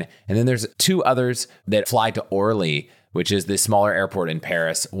airline. And then there's 2 others that fly to Orly, which is the smaller airport in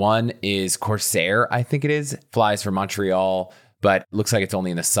Paris. One is Corsair, I think it is, flies from Montreal, but looks like it's only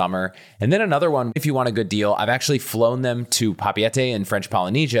in the summer. And then another one, if you want a good deal, I've actually flown them to Papeete in French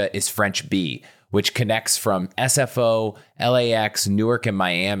Polynesia, is French Bee, which connects from SFO, LAX, Newark, and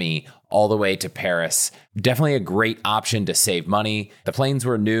Miami all the way to Paris. Definitely a great option to save money. The planes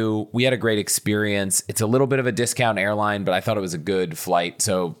were new. We had a great experience. It's a little bit of a discount airline, but I thought it was a good flight,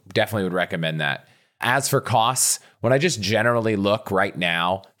 so definitely would recommend that. As for costs, when I just generally look right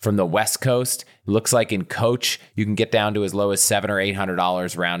now from the West Coast, it looks like in coach, you can get down to as low as $700 or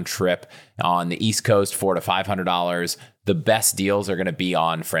 $800 round trip. On the East Coast, $400 to $500. The best deals are going to be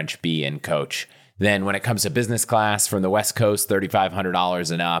on French Bee and coach. Then when it comes to business class from the West Coast,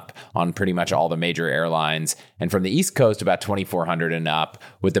 $3,500 and up on pretty much all the major airlines. And from the East Coast, about $2,400 and up,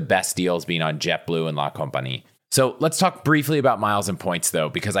 with the best deals being on JetBlue and La Compagnie. So let's talk briefly about miles and points, though,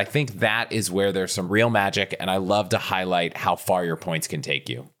 because I think that is where there's some real magic, and I love to highlight how far your points can take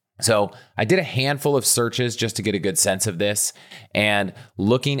you. So I did a handful of searches just to get a good sense of this, and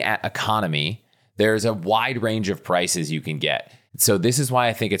looking at economy, there's a wide range of prices you can get. So this is why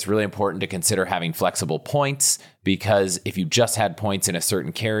I think it's really important to consider having flexible points, because if you just had points in a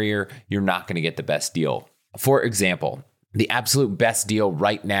certain carrier, you're not going to get the best deal. For example, the absolute best deal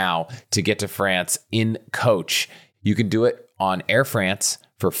right now to get to France in coach, you can do it on Air France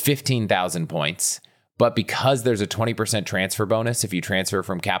for 15,000 points. But because there's a 20% transfer bonus, if you transfer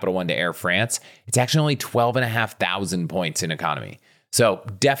from Capital One to Air France, it's actually only 12,500 points in economy. So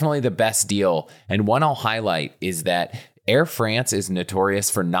definitely the best deal. And one I'll highlight is that Air France is notorious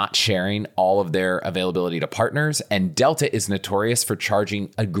for not sharing all of their availability to partners, and Delta is notorious for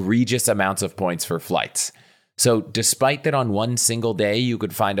charging egregious amounts of points for flights. So despite that on one single day, you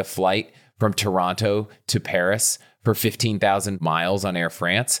could find a flight from Toronto to Paris for 15,000 miles on Air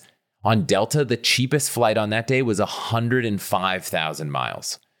France, on Delta, the cheapest flight on that day was 105,000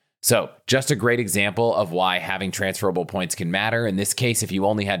 miles. So just a great example of why having transferable points can matter. In this case, if you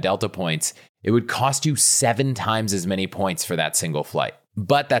only had Delta points, it would cost you 7 times as many points for that single flight.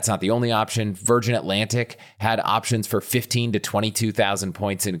 But that's not the only option. Virgin Atlantic had options for 15 to 22,000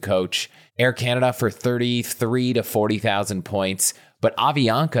 points in coach. Air Canada for 33 to 40,000 points. But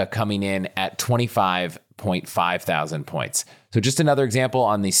Avianca coming in at 25.5 thousand points. So just another example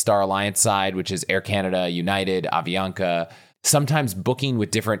on the Star Alliance side, which is Air Canada, United, Avianca. Sometimes booking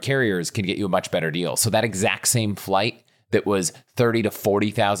with different carriers can get you a much better deal. So that exact same flight that was 30 to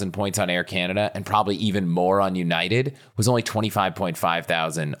 40,000 points on Air Canada and probably even more on United was only 25.5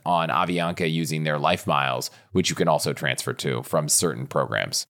 thousand on Avianca using their life miles, which you can also transfer to from certain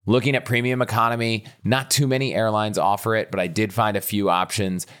programs. Looking at premium economy, not too many airlines offer it, but I did find a few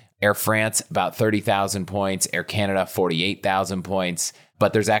options. Air France, about 30,000 points. Air Canada, 48,000 points.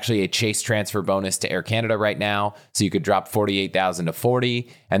 But there's actually a Chase transfer bonus to Air Canada right now. So you could drop 48,000 to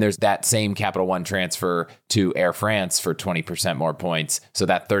 40. And there's that same Capital One transfer to Air France for 20% more points. So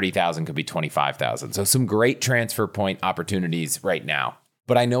that 30,000 could be 25,000. So some great transfer point opportunities right now.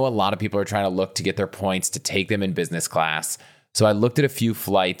 But I know a lot of people are trying to look to get their points to take them in business class. So I looked at a few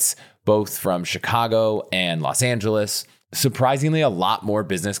flights, both from Chicago and Los Angeles. Surprisingly, a lot more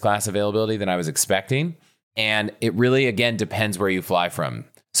business class availability than I was expecting. And it really, again, depends where you fly from.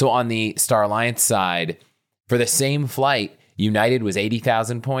 So on the Star Alliance side, for the same flight, United was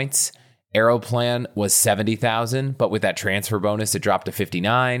 80,000 points. Aeroplan was 70,000, but with that transfer bonus, it dropped to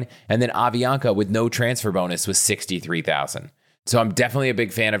 59. And then Avianca with no transfer bonus was 63,000. So I'm definitely a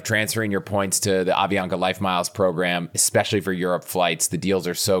big fan of transferring your points to the Avianca Life Miles program, especially for Europe flights. The deals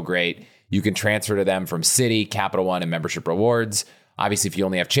are so great. You can transfer to them from Citi, Capital One, and Membership Rewards. Obviously, if you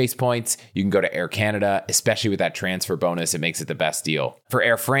only have Chase points, you can go to Air Canada, especially with that transfer bonus. It makes it the best deal. For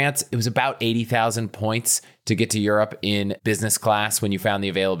Air France, it was about 80,000 points to get to Europe in business class when you found the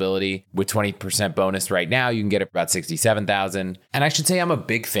availability. With 20% bonus right now, you can get about 67,000. And I should say I'm a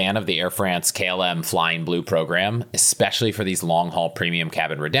big fan of the Air France KLM Flying Blue program, especially for these long-haul premium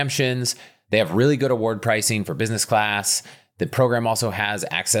cabin redemptions. They have really good award pricing for business class. The program also has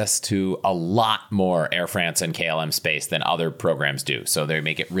access to a lot more Air France and KLM space than other programs do. So they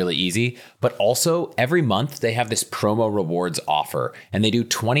make it really easy. But also every month they have this promo rewards offer, and they do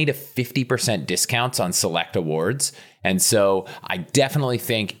 20 to 50% discounts on select awards. And so I definitely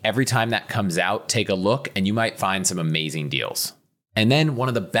think every time that comes out, take a look and you might find some amazing deals. And then one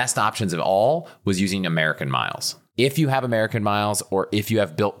of the best options of all was using American Miles. If you have American Miles or if you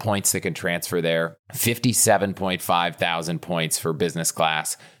have built points that can transfer there, 57.5 thousand points for business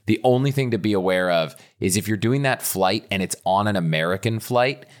class. The only thing to be aware of is if you're doing that flight and it's on an American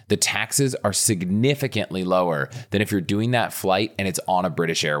flight, the taxes are significantly lower than if you're doing that flight and it's on a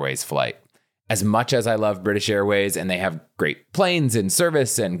British Airways flight. As much as I love British Airways and they have great planes and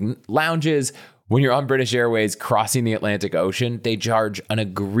service and lounges, when you're on British Airways crossing the Atlantic Ocean, they charge an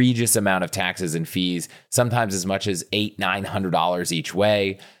egregious amount of taxes and fees, sometimes as much as $800-900 each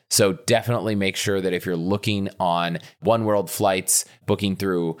way. So definitely make sure that if you're looking on One World flights, booking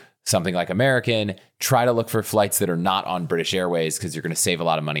through something like American, try to look for flights that are not on British Airways because you're going to save a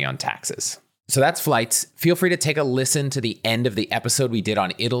lot of money on taxes. So that's flights. Feel free to take a listen to the end of the episode we did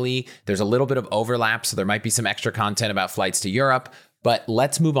on Italy. There's a little bit of overlap, so there might be some extra content about flights to Europe, but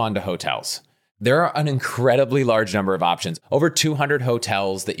let's move on to hotels. There are an incredibly large number of options, over 200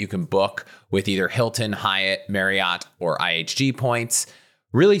 hotels that you can book with either Hilton, Hyatt, Marriott, or IHG points.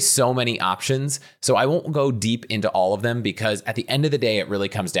 Really so many options. So I won't go deep into all of them because at the end of the day, it really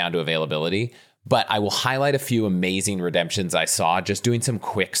comes down to availability. But I will highlight a few amazing redemptions I saw just doing some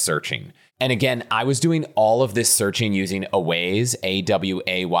quick searching. And again, I was doing all of this searching using Awayz,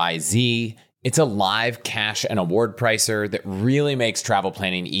 AWAYZ. It's a live cash and award pricer that really makes travel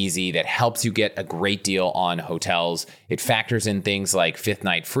planning easy, that helps you get a great deal on hotels. It factors in things like fifth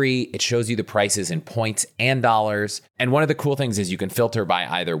night free. It shows you the prices in points and dollars. And one of the cool things is you can filter by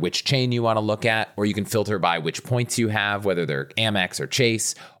either which chain you want to look at, or you can filter by which points you have, whether they're Amex or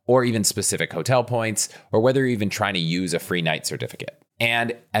Chase, or even specific hotel points, or whether you're even trying to use a free night certificate.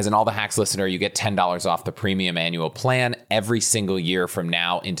 And as an All the Hacks listener, you get $10 off the premium annual plan every single year from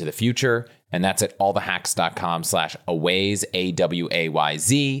now into the future. And that's at allthehacks.com/Awayz,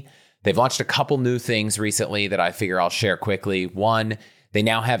 AWAYZ. They've launched a couple new things recently that I figure I'll share quickly. One, they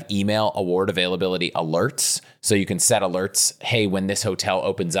now have email award availability alerts. So you can set alerts. Hey, when this hotel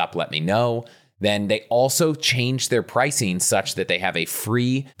opens up, let me know. Then they also changed their pricing such that they have a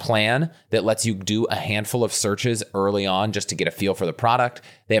free plan that lets you do a handful of searches early on just to get a feel for the product.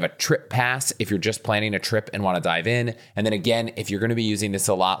 They have a trip pass if you're just planning a trip and want to dive in. And then again, if you're going to be using this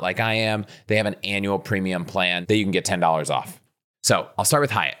a lot like I am, they have an annual premium plan that you can get $10 off. So I'll start with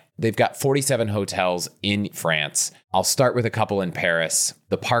Hyatt. They've got 47 hotels in France. I'll start with a couple in Paris.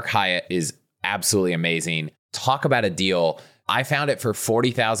 The Park Hyatt is absolutely amazing. Talk about a deal. I found it for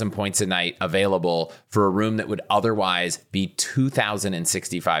 40,000 points a night available for a room that would otherwise be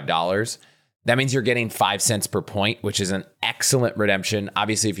 $2,065. That means you're getting 5 cents per point, which is an excellent redemption.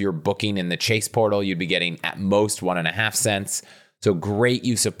 Obviously, if you're booking in the Chase portal, you'd be getting at most 1.5 cents. So great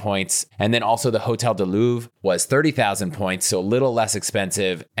use of points. And then also the Hotel de Louvre was 30,000 points, so a little less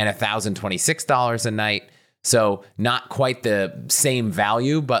expensive, and $1,026 a night. So not quite the same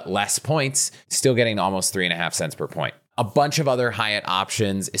value, but less points, still getting almost 3.5 cents per point. A bunch of other Hyatt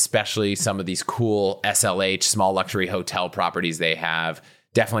options, especially some of these cool SLH, small luxury hotel properties they have.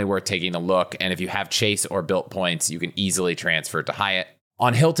 Definitely worth taking a look. And if you have Chase or Built points, you can easily transfer to Hyatt.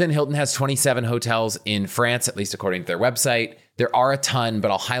 On Hilton has 27 hotels in France, at least according to their website. There are a ton, but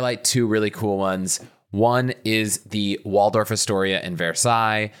I'll highlight two really cool ones. One is the Waldorf Astoria in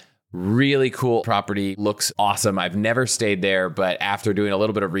Versailles. Really cool property, looks awesome. I've never stayed there, but after doing a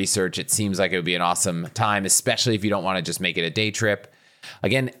little bit of research, it seems like it would be an awesome time, especially if you don't want to just make it a day trip.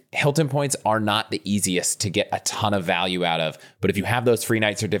 Again, Hilton points are not the easiest to get a ton of value out of, but if you have those free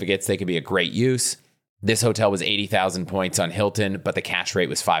night certificates, they could be a great use. This hotel was 80,000 points on Hilton, but the cash rate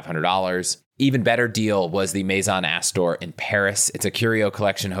was $500. Even better deal was the Maison Astor in Paris. It's a Curio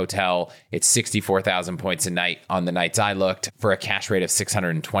Collection hotel. It's 64,000 points a night on the nights I looked for a cash rate of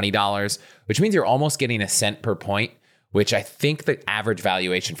 $620, which means you're almost getting a cent per point, which I think the average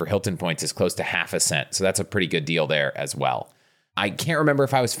valuation for Hilton points is close to 0.5 cent. So that's a pretty good deal there as well. I can't remember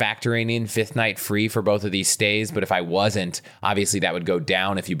if I was factoring in fifth night free for both of these stays, but if I wasn't, obviously that would go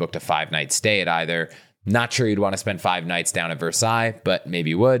down if you booked a 5-night stay at either. Not sure you'd want to spend 5 nights down at Versailles, but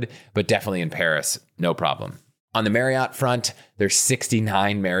maybe you would, but definitely in Paris, no problem. On the Marriott front, there's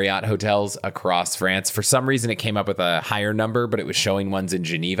 69 Marriott hotels across France. For some reason, it came up with a higher number, but it was showing ones in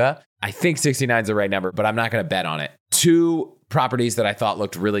Geneva. I think 69 is the right number, but I'm not going to bet on it. 2 properties that I thought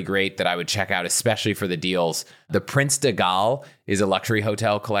looked really great that I would check out, especially for the deals. The Prince de Galles is a luxury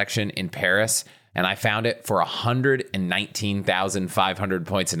hotel collection in Paris, and I found it for 119,500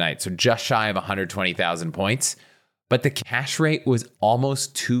 points a night, so just shy of 120,000 points. But the cash rate was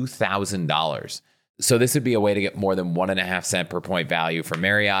almost $2,000. So this would be a way to get more than 1.5 cent per point value for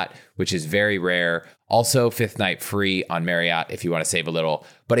Marriott, which is very rare. Also, 5th night free on Marriott if you want to save a little.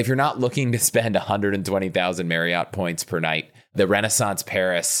 But if you're not looking to spend 120,000 Marriott points per night, the Renaissance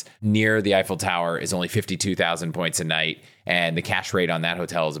Paris near the Eiffel Tower is only 52,000 points a night. And the cash rate on that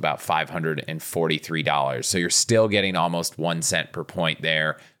hotel is about $543. So you're still getting almost 1 cent per point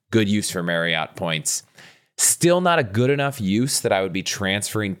there. Good use for Marriott points. Still not a good enough use that I would be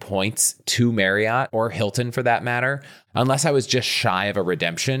transferring points to Marriott or Hilton for that matter, unless I was just shy of a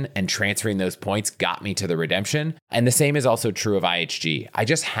redemption and transferring those points got me to the redemption. And the same is also true of IHG. I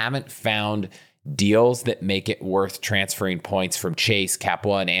just haven't found deals that make it worth transferring points from Chase, Cap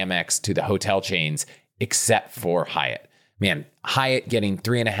One, Amex to the hotel chains, except for Hyatt. Man, Hyatt getting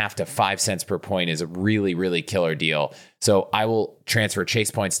 3.5 to 5 cents per point is a really, really killer deal. So I will transfer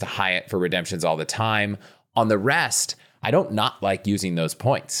Chase points to Hyatt for redemptions all the time. On the rest, I don't not like using those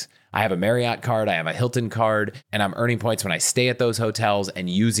points. I have a Marriott card, I have a Hilton card, and I'm earning points when I stay at those hotels and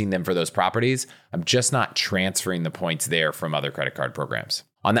using them for those properties. I'm just not transferring the points there from other credit card programs.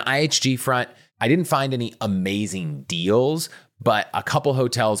 On the IHG front, I didn't find any amazing deals, but a couple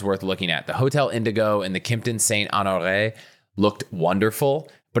hotels worth looking at. The Hotel Indigo and the Kimpton Saint Honoré looked wonderful.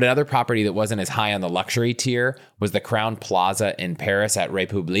 But another property that wasn't as high on the luxury tier was the Crown Plaza in Paris at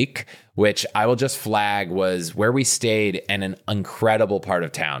République, which I will just flag was where we stayed and an incredible part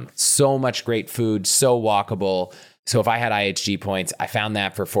of town. So much great food, so walkable. So if I had IHG points, I found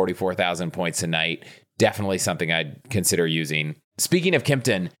that for 44,000 points a night. Definitely something I'd consider using. Speaking of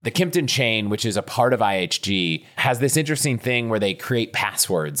Kimpton, the Kimpton chain, which is a part of IHG, has this interesting thing where they create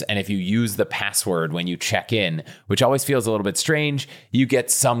passwords. And if you use the password when you check in, which always feels a little bit strange, you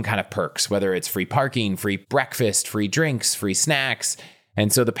get some kind of perks, whether it's free parking, free breakfast, free drinks, free snacks.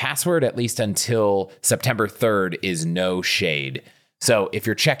 And so the password, at least until September 3rd, is no shade. So if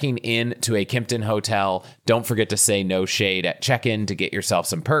you're checking in to a Kimpton hotel, don't forget to say no shade at check-in to get yourself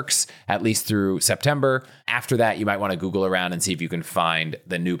some perks, at least through September. After that, you might want to Google around and see if you can find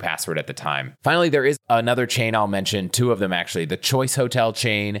the new password at the time. Finally, there is another chain I'll mention, 2 of them actually, the Choice Hotel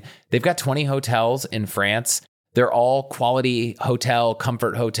chain. They've got 20 hotels in France. They're all quality hotel,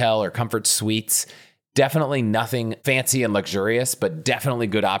 comfort hotel, or comfort suites. Definitely nothing fancy and luxurious, but definitely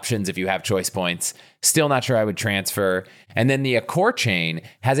good options if you have Choice points. Still not sure I would transfer. And then the Accor chain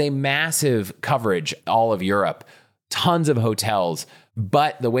has a massive coverage all of Europe, tons of hotels.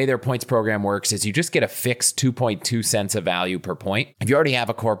 But the way their points program works is you just get a fixed 2.2 cents of value per point. If you already have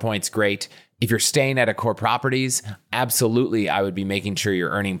Accor points, great. If you're staying at Accor properties, absolutely, I would be making sure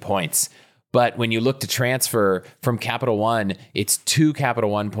you're earning points. But when you look to transfer from Capital One, it's 2 Capital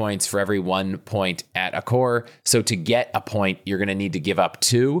One points for every 1 point at Accor. So to get a point, you're going to need to give up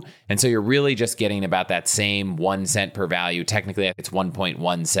 2. And so you're really just getting about that same 1 cent per value. Technically, it's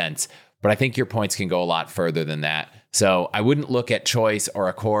 1.1 cents. But I think your points can go a lot further than that. So I wouldn't look at Choice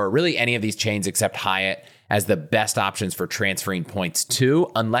or Accor, really any of these chains except Hyatt, as the best options for transferring points to,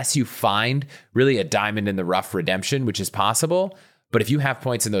 unless you find really a diamond in the rough redemption, which is possible. But if you have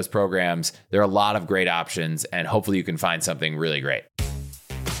points in those programs, there are a lot of great options, and hopefully you can find something really great.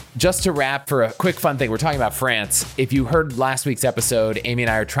 Just to wrap, for a quick fun thing, we're talking about France. If you heard last week's episode, Amy and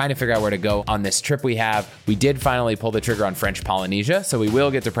I are trying to figure out where to go on this trip we have. We did finally pull the trigger on French Polynesia, so we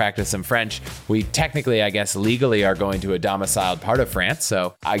will get to practice some French. We technically, I guess, legally are going to a domiciled part of France,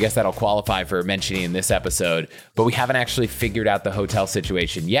 so I guess that'll qualify for mentioning in this episode. But we haven't actually figured out the hotel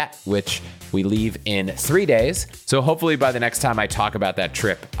situation yet, which we leave in 3 days. So hopefully by the next time I talk about that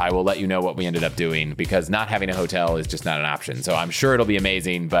trip, I will let you know what we ended up doing, because not having a hotel is just not an option. So I'm sure it'll be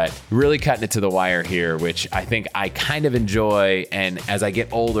amazing, but really cutting it to the wire here, which I think I kind of enjoy. And as I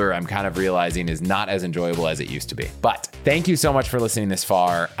get older, I'm kind of realizing is not as enjoyable as it used to be. But thank you so much for listening this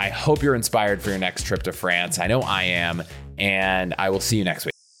far. I hope you're inspired for your next trip to France. I know I am, and I will see you next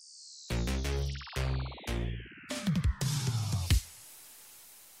week.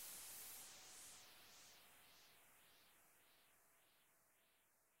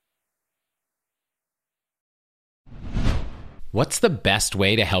 What's the best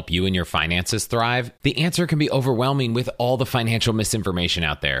way to help you and your finances thrive? The answer can be overwhelming with all the financial misinformation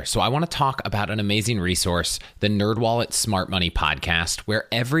out there. So I want to talk about an amazing resource, the NerdWallet Smart Money Podcast, where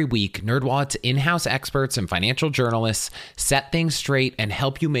every week NerdWallet's in-house experts and financial journalists set things straight and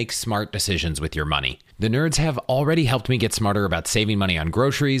help you make smart decisions with your money. The nerds have already helped me get smarter about saving money on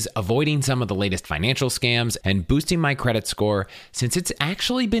groceries, avoiding some of the latest financial scams, and boosting my credit score, since it's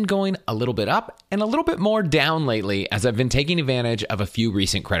actually been going a little bit up and a little bit more down lately as I've been taking advantage of a few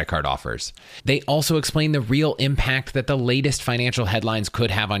recent credit card offers. They also explain the real impact that the latest financial headlines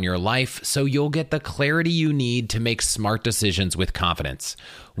could have on your life, so you'll get the clarity you need to make smart decisions with confidence.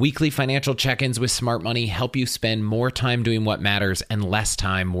 Weekly financial check-ins with Smart Money help you spend more time doing what matters and less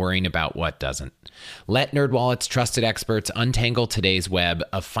time worrying about what doesn't. Let NerdWallet's trusted experts untangle today's web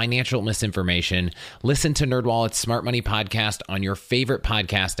of financial misinformation. Listen to NerdWallet's Smart Money Podcast on your favorite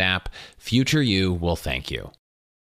podcast app. Future you will thank you.